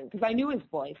exciting, because I knew his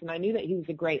voice and I knew that he was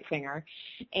a great singer.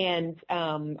 And,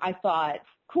 I thought,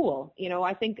 cool,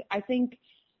 I think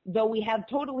though we have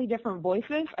totally different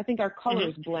voices, I think our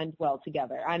colors blend well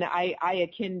together. And I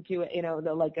akin to it,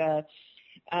 like a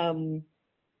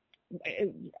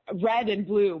red and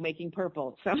blue making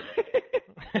purple. So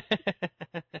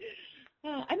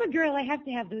I'm a girl. I have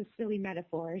to have those silly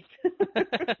metaphors.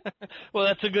 Well,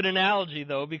 that's a good analogy,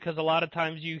 though, because a lot of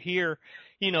times you hear,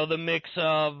 the mix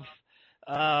of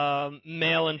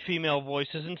male and female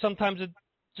voices, and sometimes it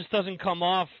just doesn't come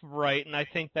off right. And I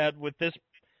think that with this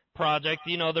project,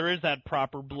 there is that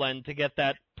proper blend to get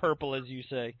that purple, as you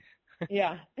say.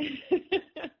 Yeah.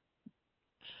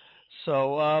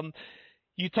 So,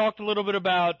 you talked a little bit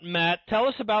about Matt. Tell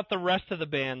us about the rest of the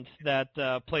band that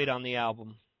played on the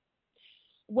album.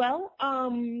 Well,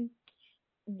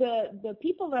 the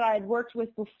people that I had worked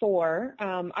with before,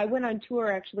 I went on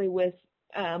tour actually with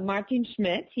Martin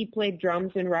Schmidt. He played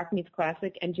drums in Rock Meets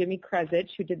Classic, and Jimmy Kresich,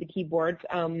 who did the keyboards.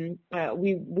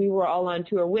 We were all on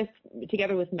tour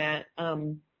together with Matt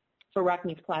for Rock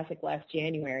Meets Classic last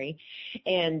January,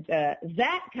 and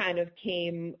that kind of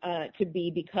came to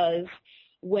be because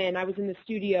when I was in the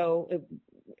studio,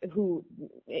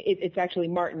 it's actually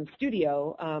Martin's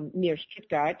studio near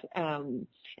Stuttgart, and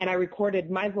I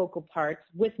recorded my vocal parts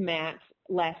with Matt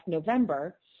last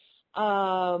November.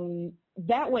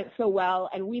 That went so well,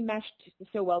 and we meshed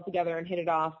so well together and hit it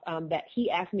off, that he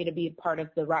asked me to be a part of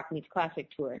the Rock Meets Classic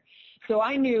tour. So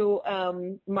I knew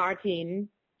Martin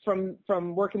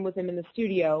from working with him in the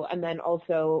studio, and then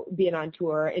also being on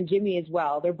tour, and Jimmy as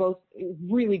well. They're both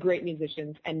really great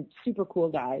musicians and super cool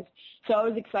guys. So I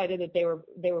was excited that they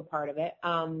were part of it.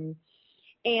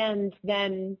 And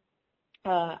then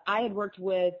I had worked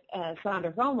with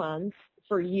Sander Velmans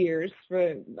for years,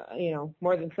 for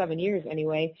more than 7 years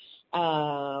anyway,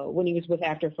 when he was with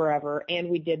After Forever, and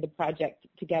we did the project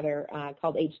together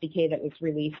called HDK that was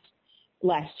released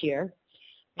last year.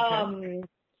 Okay.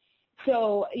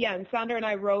 So yeah, and Sander and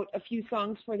I wrote a few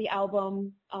songs for the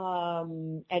album,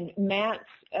 and Matt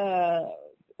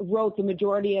wrote the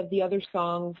majority of the other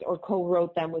songs, or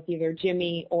co-wrote them with either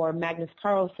Jimmy or Magnus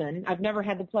Carlsen. I've never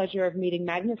had the pleasure of meeting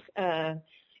Magnus in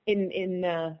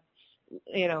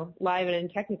live and in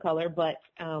Technicolor, but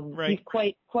he's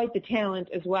quite the talent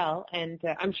as well, and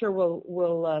I'm sure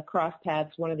we'll cross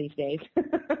paths one of these days.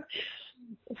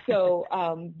 So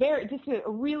just a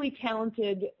really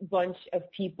talented bunch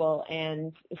of people,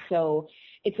 and so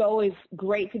it's always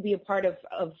great to be a part of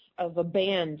a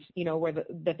band, where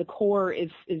the core is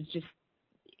just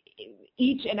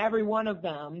each and every one of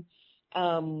them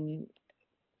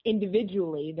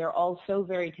individually. They're all so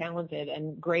very talented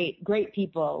and great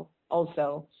people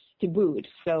also to boot.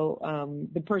 So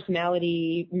the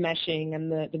personality meshing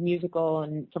and the musical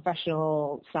and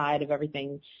professional side of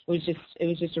everything, it was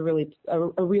just a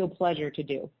real pleasure to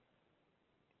do.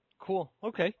 Cool.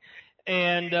 Okay.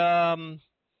 And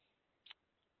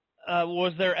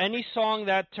was there any song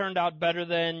that turned out better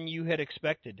than you had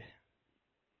expected?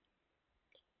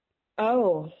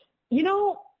 Oh,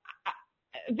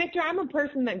 Victor, I'm a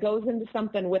person that goes into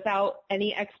something without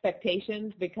any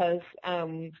expectations, because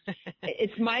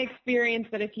it's my experience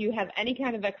that if you have any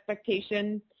kind of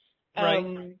expectation,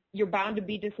 you're bound to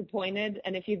be disappointed.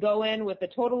 And if you go in with a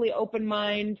totally open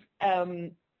mind,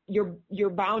 you're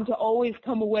bound to always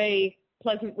come away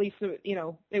pleasantly,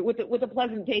 with a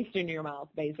pleasant taste in your mouth,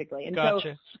 basically. And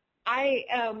gotcha.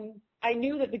 So I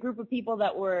knew that the group of people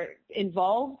that were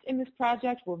involved in this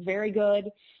project were very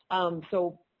good.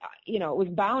 So it was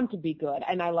bound to be good,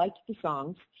 and I liked the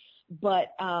songs,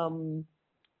 but I'm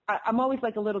always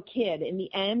like a little kid. In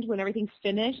the end, when everything's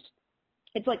finished,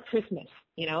 it's like Christmas,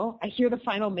 I hear the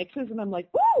final mixes, and I'm like,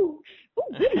 woo,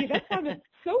 goody, that sounded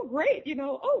so great,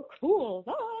 oh, cool.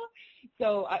 Ah.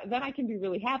 So then I can be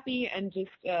really happy and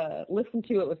just listen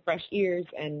to it with fresh ears,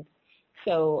 and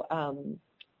so, I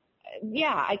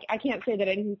can't say that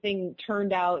anything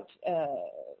turned out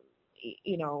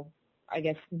I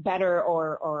guess better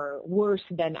or worse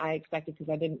than I expected,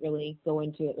 because I didn't really go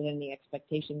into it with any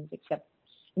expectations except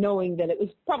knowing that it was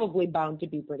probably bound to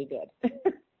be pretty good.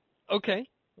 Okay,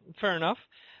 fair enough.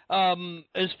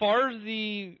 As far as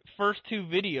the first two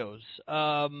videos,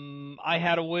 I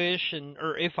Had a Wish,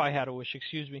 or If I Had a Wish,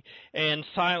 excuse me, and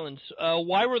Silence,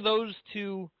 why were those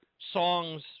two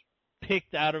songs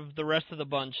picked out of the rest of the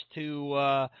bunch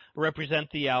to represent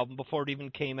the album before it even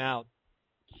came out?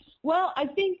 Well, I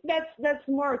think that's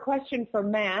more a question for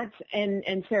Matt and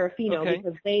Serafino, okay,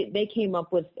 because they came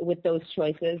up with those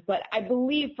choices. But I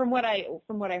believe from what I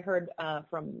heard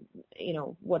from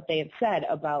what they have said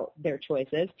about their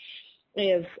choices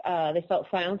is they felt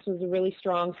Silence was a really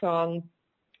strong song,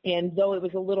 and though it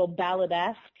was a little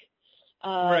balladesque,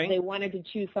 right, they wanted to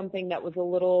choose something that was a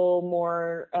little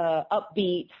more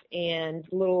upbeat and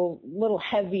a little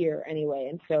heavier anyway.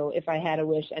 And so If I Had a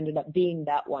Wish ended up being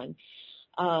that one.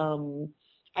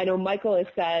 I know Michael has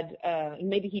said, and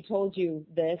maybe he told you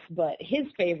this, but his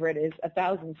favorite is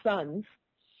 1,000 Suns.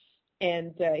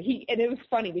 And it was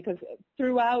funny because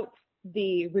throughout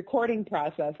the recording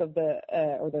process of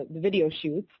the video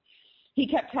shoots, he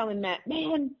kept telling Matt,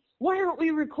 man, why aren't we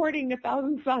recording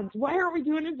 1,000 Suns? Why aren't we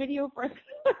doing a video for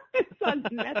 1,000 Suns?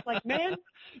 And Matt's like, man,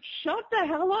 shut the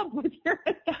hell up with your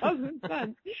 1,000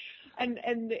 Suns. And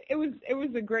it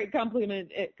was a great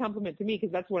compliment to me,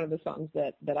 because that's one of the songs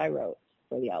that I wrote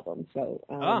for the album. So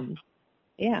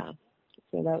yeah,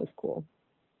 so that was cool.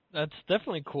 That's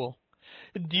definitely cool.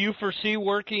 Do you foresee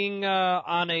working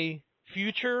on a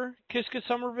future Kiss Kiss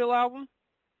Somerville album?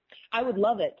 I would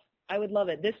love it.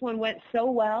 This one went so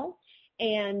well,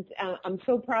 and I'm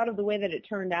so proud of the way that it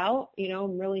turned out.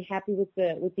 I'm really happy with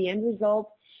the end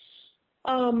result.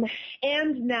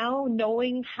 And now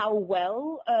knowing how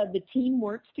well the team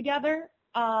works together,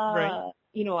 right,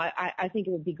 I think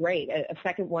it would be great. A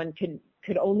second one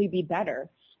could only be better,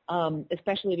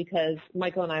 especially because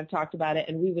Michael and I have talked about it,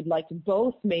 and we would like to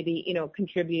both maybe,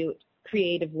 contribute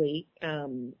creatively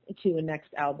to a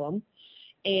next album,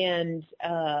 and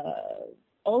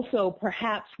also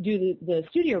perhaps do the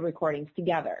studio recordings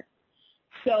together.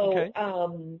 So,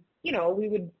 okay,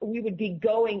 we would be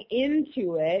going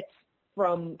into it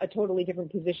from a totally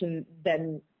different position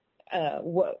than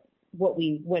what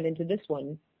we went into this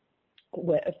one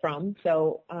from.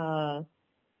 So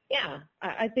yeah,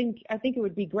 I think it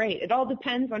would be great. It all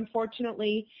depends,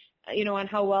 unfortunately, on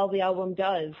how well the album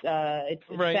does. It's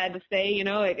right, sad to say,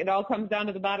 it all comes down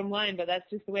to the bottom line, but that's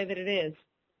just the way that it is.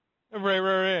 Right,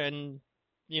 and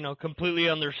completely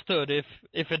understood. If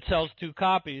it sells 2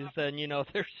 copies, then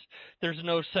there's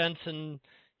no sense in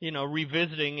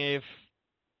revisiting if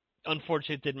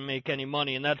unfortunately it didn't make any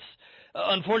money. And that's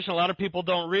unfortunate. A lot of people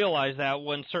don't realize that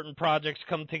when certain projects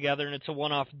come together and it's a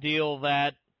one-off deal,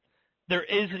 that there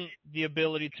isn't the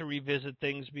ability to revisit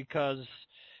things, because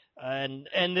and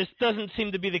this doesn't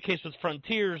seem to be the case with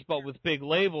Frontiers, but with big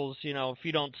labels, if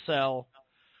you don't sell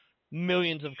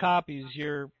millions of copies,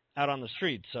 you're out on the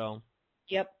street. So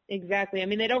yep, exactly. I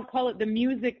mean, they don't call it the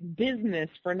music business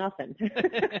for nothing.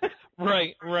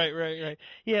 Right.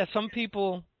 Yeah, some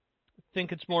people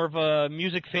think it's more of a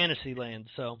music fantasy land,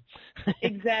 so.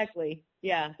 Exactly.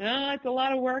 Yeah. No, it's a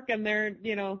lot of work, and there,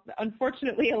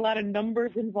 unfortunately a lot of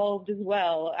numbers involved as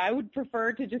well. I would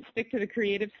prefer to just stick to the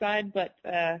creative side, but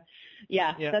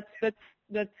yeah. That's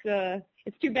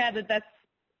it's too bad that that's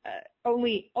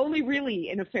only really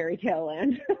in a fairy tale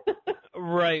land.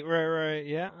 Right.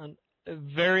 Yeah.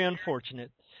 Very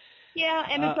unfortunate. Yeah,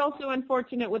 and it's also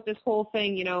unfortunate with this whole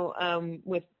thing,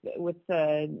 with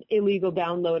illegal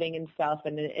downloading and stuff,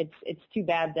 and it's too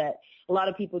bad that a lot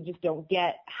of people just don't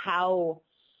get how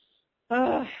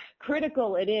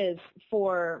critical it is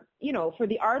for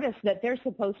the artists that they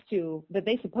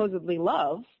supposedly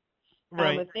love.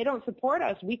 Right. If they don't support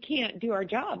us, we can't do our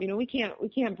job. We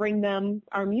can't bring them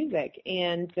our music,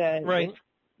 and right.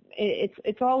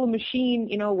 It's all a machine,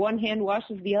 one hand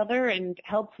washes the other and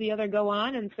helps the other go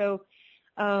on. And so,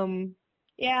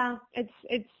 yeah,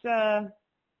 it's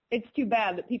too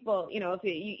bad that people,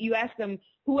 if you ask them,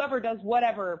 whoever does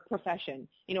whatever profession,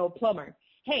 a plumber,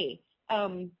 hey,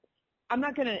 I'm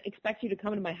not going to expect you to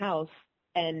come to my house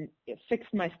and fix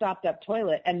my stopped up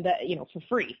toilet and for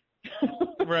free.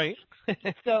 Right.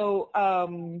 So,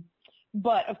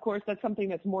 but of course, that's something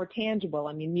that's more tangible.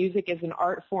 I mean, music is an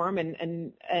art form,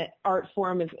 and art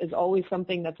form is always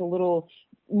something that's a little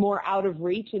more out of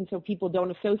reach, and so people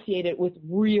don't associate it with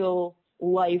real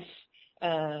life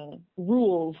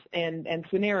rules and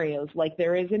scenarios like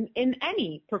there is in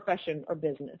any profession or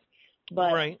business.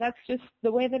 But right. That's just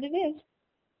the way that it is.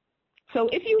 So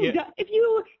if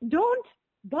you don't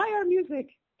buy our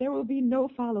music, There will be no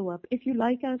follow-up. If you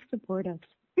like us, support us.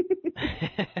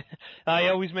 I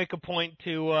always make a point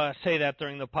to say that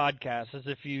during the podcast, is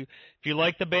if you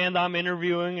like the band I'm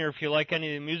interviewing, or if you like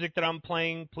any of the music that I'm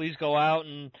playing, please go out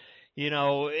and,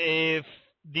 if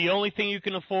the only thing you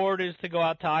can afford is to go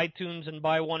out to iTunes and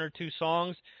buy one or two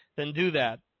songs, then do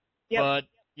that. Yep. But,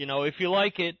 if you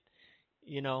like it,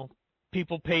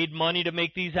 people paid money to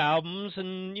make these albums,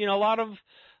 and, a lot of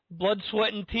blood,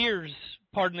 sweat, and tears,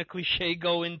 pardon the cliche,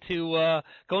 go into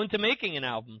making an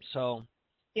album, so...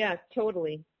 Yeah,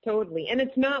 totally. And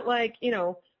it's not like,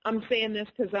 I'm saying this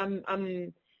because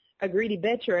I'm a greedy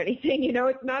bitch or anything.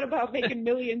 It's not about making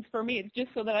millions for me. It's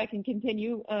just so that I can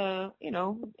continue,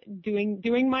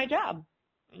 doing my job.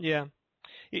 Yeah.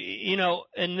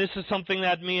 And this is something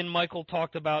that me and Michael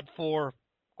talked about for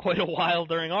quite a while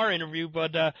during our interview,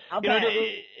 but,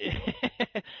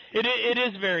 it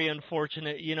is very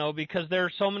unfortunate, because there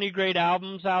are so many great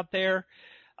albums out there.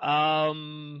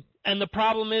 And the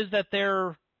problem is that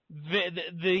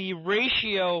the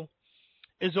ratio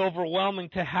is overwhelming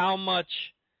to how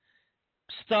much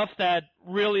stuff that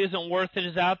really isn't worth it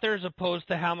is out there, as opposed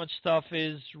to how much stuff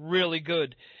is really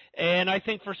good. And I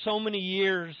think for so many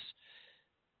years,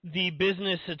 the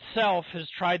business itself has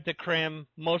tried to cram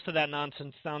most of that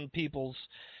nonsense down people's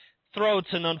throats,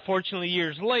 and unfortunately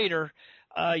years later,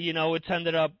 it's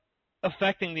ended up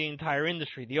affecting the entire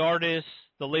industry, the artists,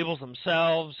 the labels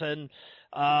themselves, and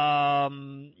a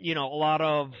lot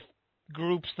of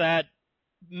groups that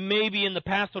maybe in the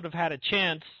past would have had a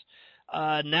chance.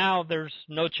 Now there's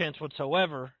no chance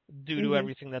whatsoever due to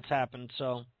everything that's happened.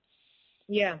 So,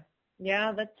 yeah,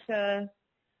 that's the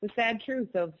sad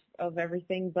truth of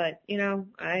everything. But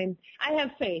I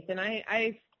have faith, and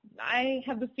I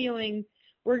have the feeling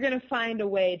we're going to find a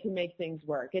way to make things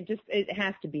work. It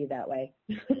has to be that way.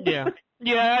 Yeah.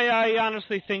 I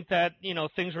honestly think that,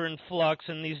 things are in flux,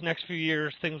 and these next few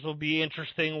years things will be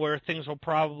interesting, where things will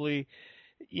probably,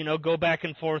 go back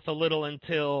and forth a little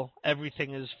until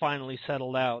everything is finally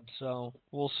settled out. So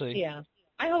we'll see. Yeah,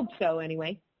 I hope so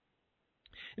anyway.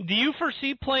 Do you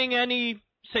foresee playing any,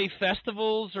 say,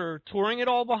 festivals or touring at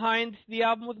all behind the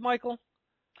album with Michael?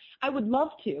 I would love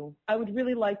to. I would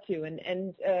really like to.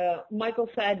 And Michael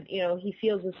said, he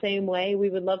feels the same way.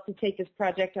 We would love to take this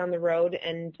project on the road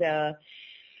and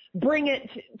bring it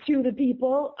to the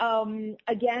people.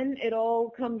 Again, it all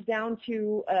comes down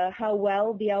to how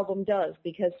well the album does,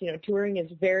 because, touring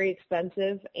is very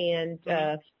expensive. And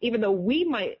even though we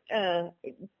might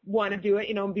want to do it,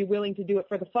 and be willing to do it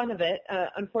for the fun of it,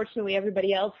 unfortunately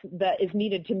everybody else that is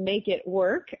needed to make it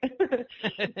work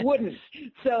wouldn't.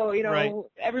 So, right.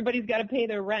 Everybody's got to pay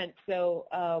their rent. So,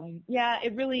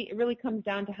 it really comes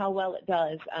down to how well it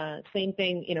does. Same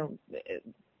thing,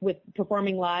 with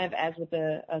performing live as with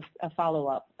a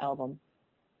follow-up album.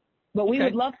 But we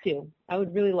would love to. I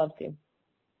would really love to.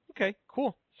 Okay,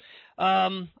 cool.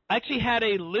 I actually had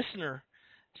a listener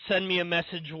send me a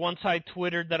message once I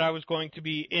twittered that I was going to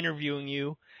be interviewing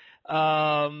you.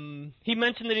 He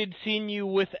mentioned that he'd seen you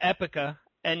with Epica,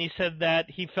 and he said that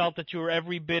he felt that you were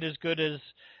every bit as good as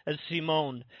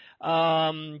Simone.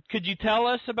 Could you tell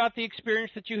us about the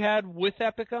experience that you had with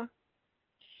Epica?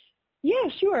 Yeah,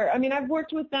 sure. I mean, I've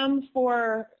worked with them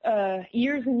for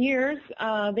years and years.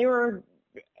 They were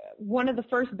one of the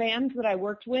first bands that I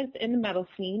worked with in the metal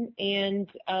scene. And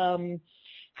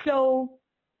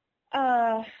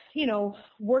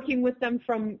working with them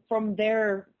from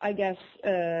their, I guess,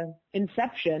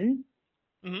 inception,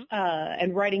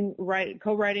 and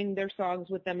co-writing their songs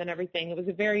with them and everything, it was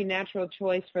a very natural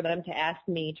choice for them to ask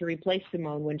me to replace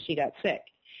Simone when she got sick.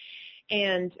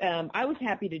 And I was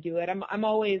happy to do it. I'm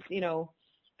always,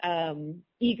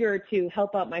 eager to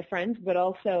help out my friends, but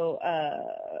also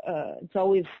it's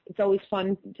always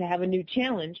fun to have a new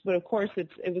challenge. But of course,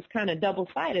 it was kind of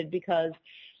double-sided, because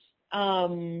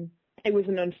it was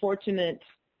an unfortunate,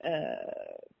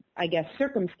 I guess,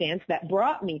 circumstance that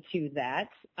brought me to that.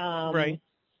 Right.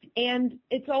 And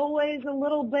it's always a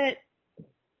little bit,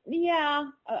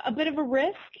 a bit of a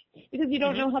risk, because you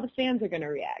don't know how the fans are going to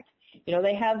react.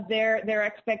 They have their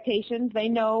expectations. They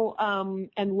know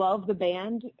and love the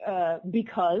band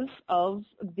because of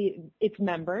its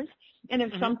members. And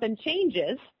if something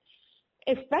changes,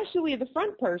 especially the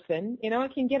front person,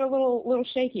 it can get a little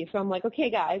shaky. So I'm like, okay,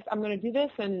 guys, I'm going to do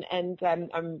this, and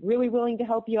I'm really willing to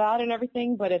help you out and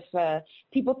everything. But if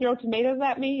people throw tomatoes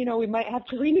at me, we might have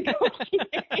to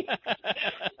renegotiate.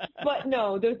 But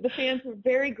no, the fans were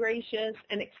very gracious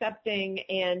and accepting,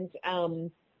 and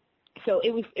so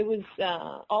it was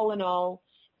all in all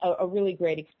a really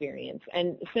great experience.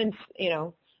 And since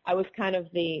I was kind of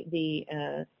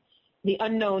the the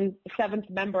unknown seventh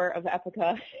member of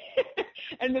Epica,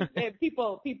 and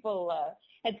people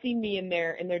had seen me in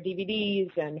their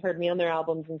DVDs and heard me on their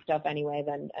albums and stuff. Anyway,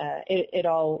 then it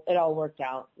all worked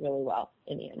out really well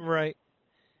in the end. Right.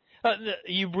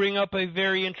 You bring up a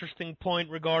very interesting point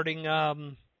regarding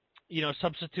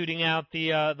substituting out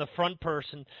the front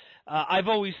person. I've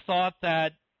always thought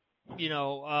that, due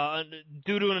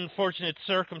to an unfortunate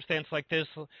circumstance like this,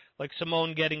 like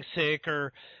Simone getting sick,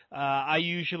 or I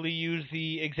usually use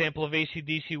the example of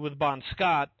AC/DC with Bon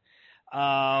Scott.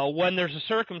 When there's a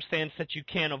circumstance that you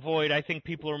can't avoid, I think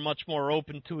people are much more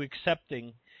open to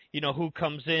accepting, who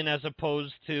comes in, as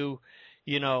opposed to,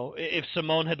 if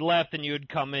Simone had left and you had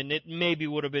come in, it maybe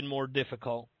would have been more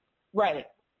difficult. Right.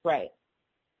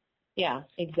 Yeah,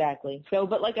 exactly. So,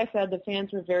 but like I said, the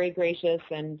fans were very gracious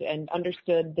and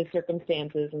understood the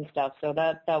circumstances and stuff. So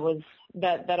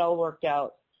that all worked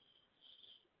out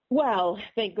well,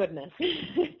 thank goodness.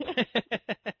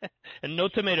 And no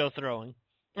tomato throwing.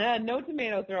 No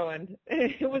tomato throwing.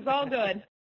 It was all good.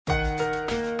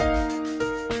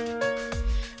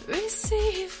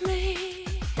 Receive me,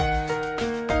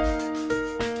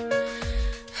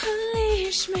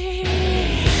 unleash me.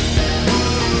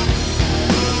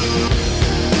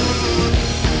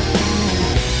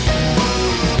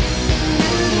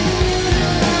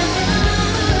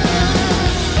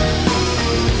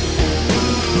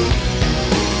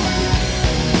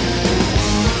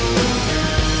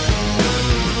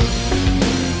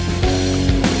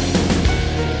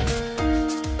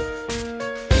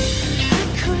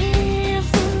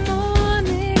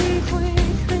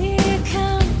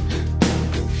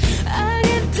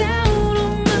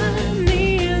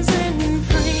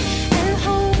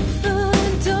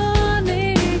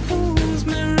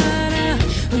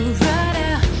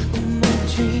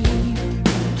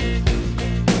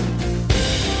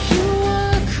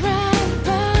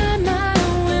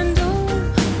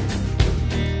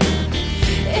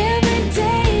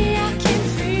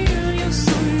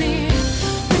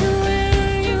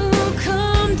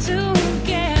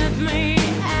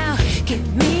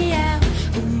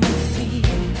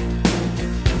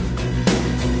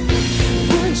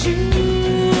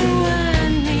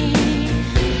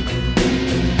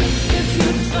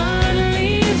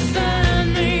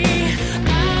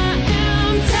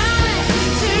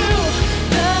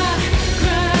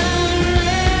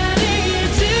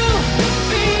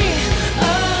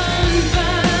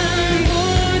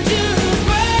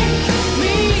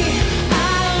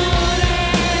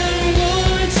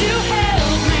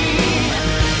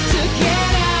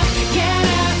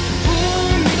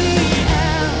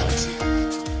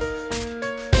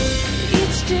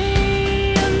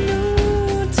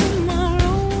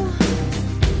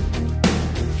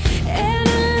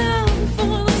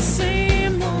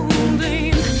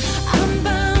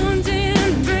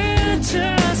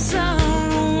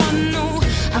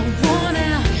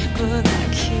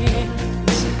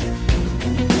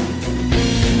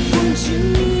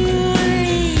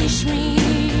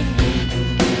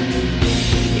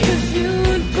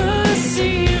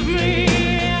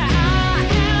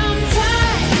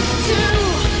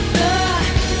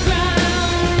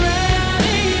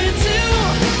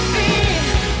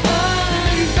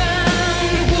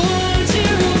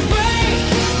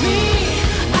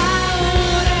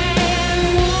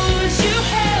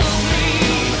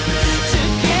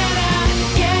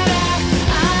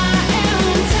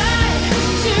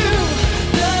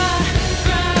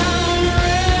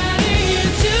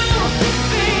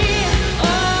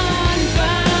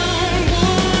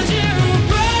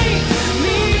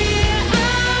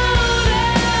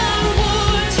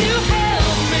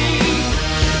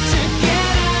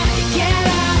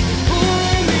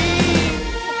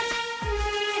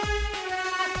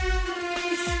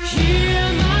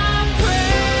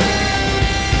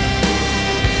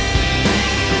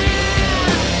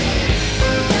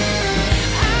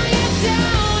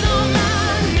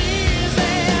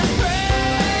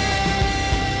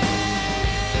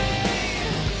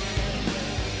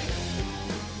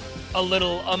 A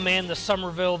little Amanda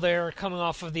Somerville there, coming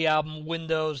off of the album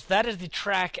Windows. That is the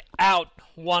track out.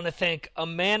 Want to thank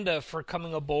Amanda for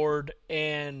coming aboard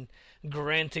and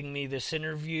granting me this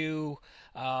interview.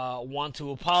 Want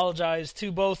to apologize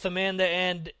to both Amanda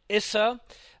and Issa.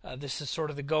 This is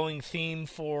sort of the going theme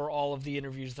for all of the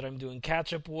interviews that I'm doing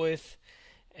catch-up with.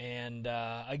 And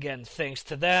again, thanks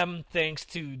to them. Thanks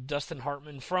to Dustin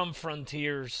Hartman from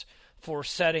Frontiers for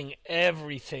setting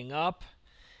everything up.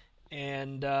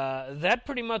 And that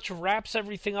pretty much wraps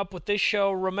everything up with this show.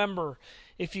 Remember,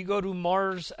 if you go to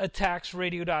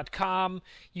MarsAttacksRadio.com,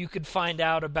 you could find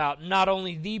out about not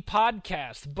only the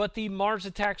podcast, but the Mars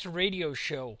Attacks radio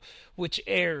show, which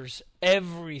airs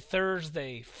every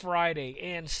Thursday, Friday,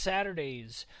 and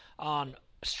Saturdays on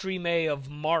Stream A of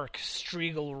Mark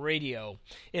Striegel Radio.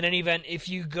 In any event, if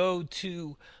you go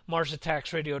to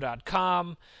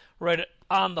MarsAttacksRadio.com, right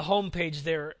on the homepage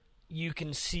there, you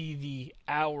can see the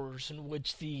hours in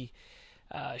which the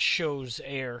shows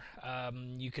air.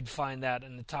 You can find that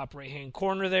in the top right-hand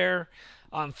corner there.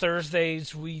 On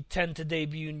Thursdays, we tend to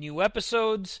debut new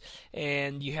episodes,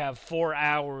 and you have 4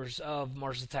 hours of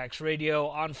Mars Attacks Radio.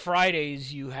 On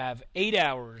Fridays, you have 8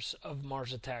 hours of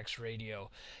Mars Attacks Radio.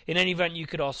 In any event, you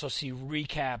could also see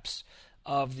recaps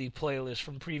of the playlist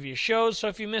from previous shows. So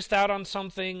if you missed out on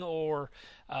something or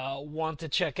want to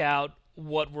check out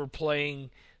what we're playing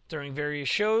during various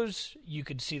shows, you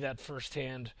could see that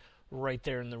firsthand right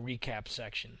there in the recap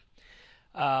section.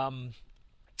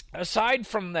 Aside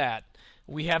from that,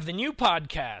 we have the new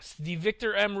podcast, the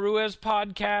Victor M. Ruiz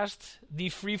podcast, the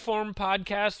Freeform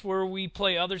podcast, where we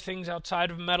play other things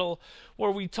outside of metal,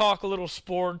 where we talk a little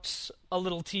sports, a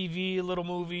little TV, a little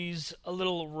movies, a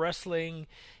little wrestling,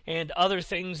 and other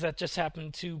things that just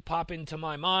happen to pop into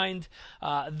my mind.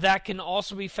 That can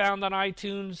also be found on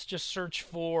iTunes. Just search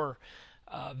for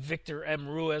Victor M.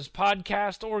 Ruiz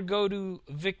podcast, or go to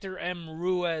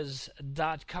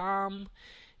victormruiz.com,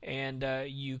 and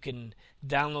you can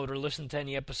download or listen to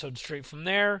any episode straight from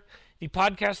there. The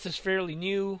podcast is fairly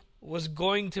new. Was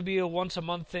going to be a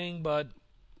once-a-month thing, but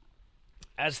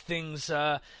as things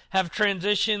have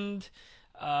transitioned,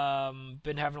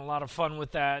 been having a lot of fun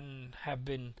with that, and have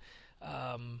been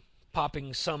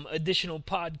popping some additional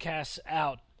podcasts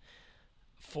out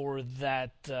for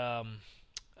that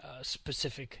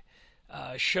specific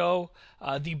show.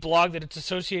 The blog that it's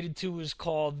associated to is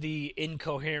called The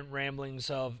Incoherent Ramblings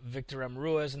of Victor M.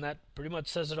 Ruiz, and that pretty much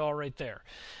says it all right there.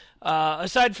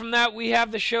 Aside from that, we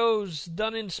have the shows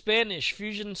done in Spanish,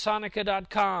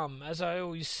 FusionSonica.com. As I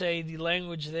always say, the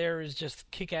language there is just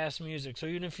kick-ass music, so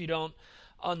even if you don't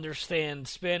understand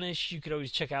Spanish, you could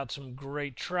always check out some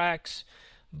great tracks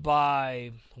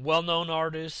by well-known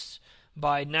artists,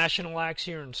 by national acts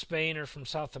here in Spain or from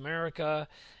South America.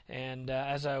 And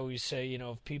as I always say, you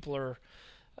know, if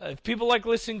people like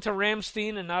listening to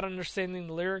Rammstein and not understanding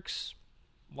the lyrics,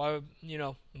 why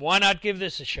not give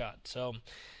this a shot? So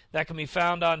that can be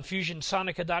found on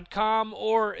FusionSonica.com,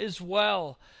 or as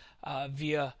well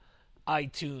via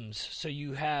iTunes. So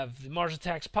you have the Mars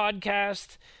Attacks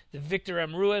podcast, the Victor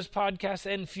M. Ruiz podcast,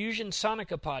 and Fusion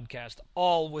Sonica podcast,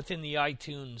 all within the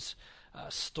iTunes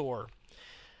store.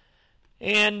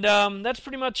 And that's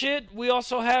pretty much it. We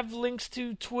also have links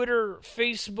to Twitter,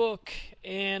 Facebook,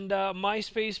 and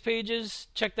MySpace pages.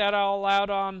 Check that all out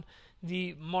on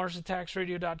the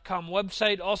MarsAttacksRadio.com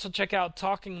website. Also check out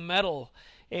Talking Metal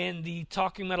and the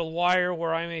Talking Metal Wire,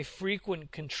 where I'm a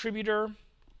frequent contributor.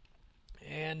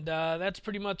 And that's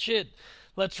pretty much it.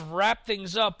 Let's wrap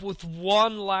things up with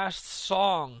one last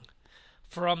song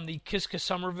from the Kiska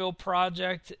Somerville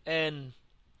project. And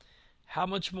how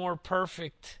much more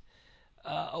perfect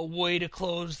a way to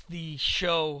close the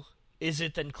show is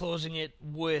it than closing it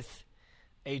with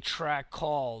a track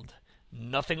called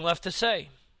Nothing Left to Say.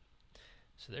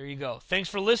 So there you go. Thanks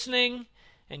for listening,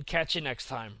 and catch you next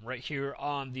time right here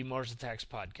on the Mars Attacks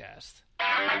podcast.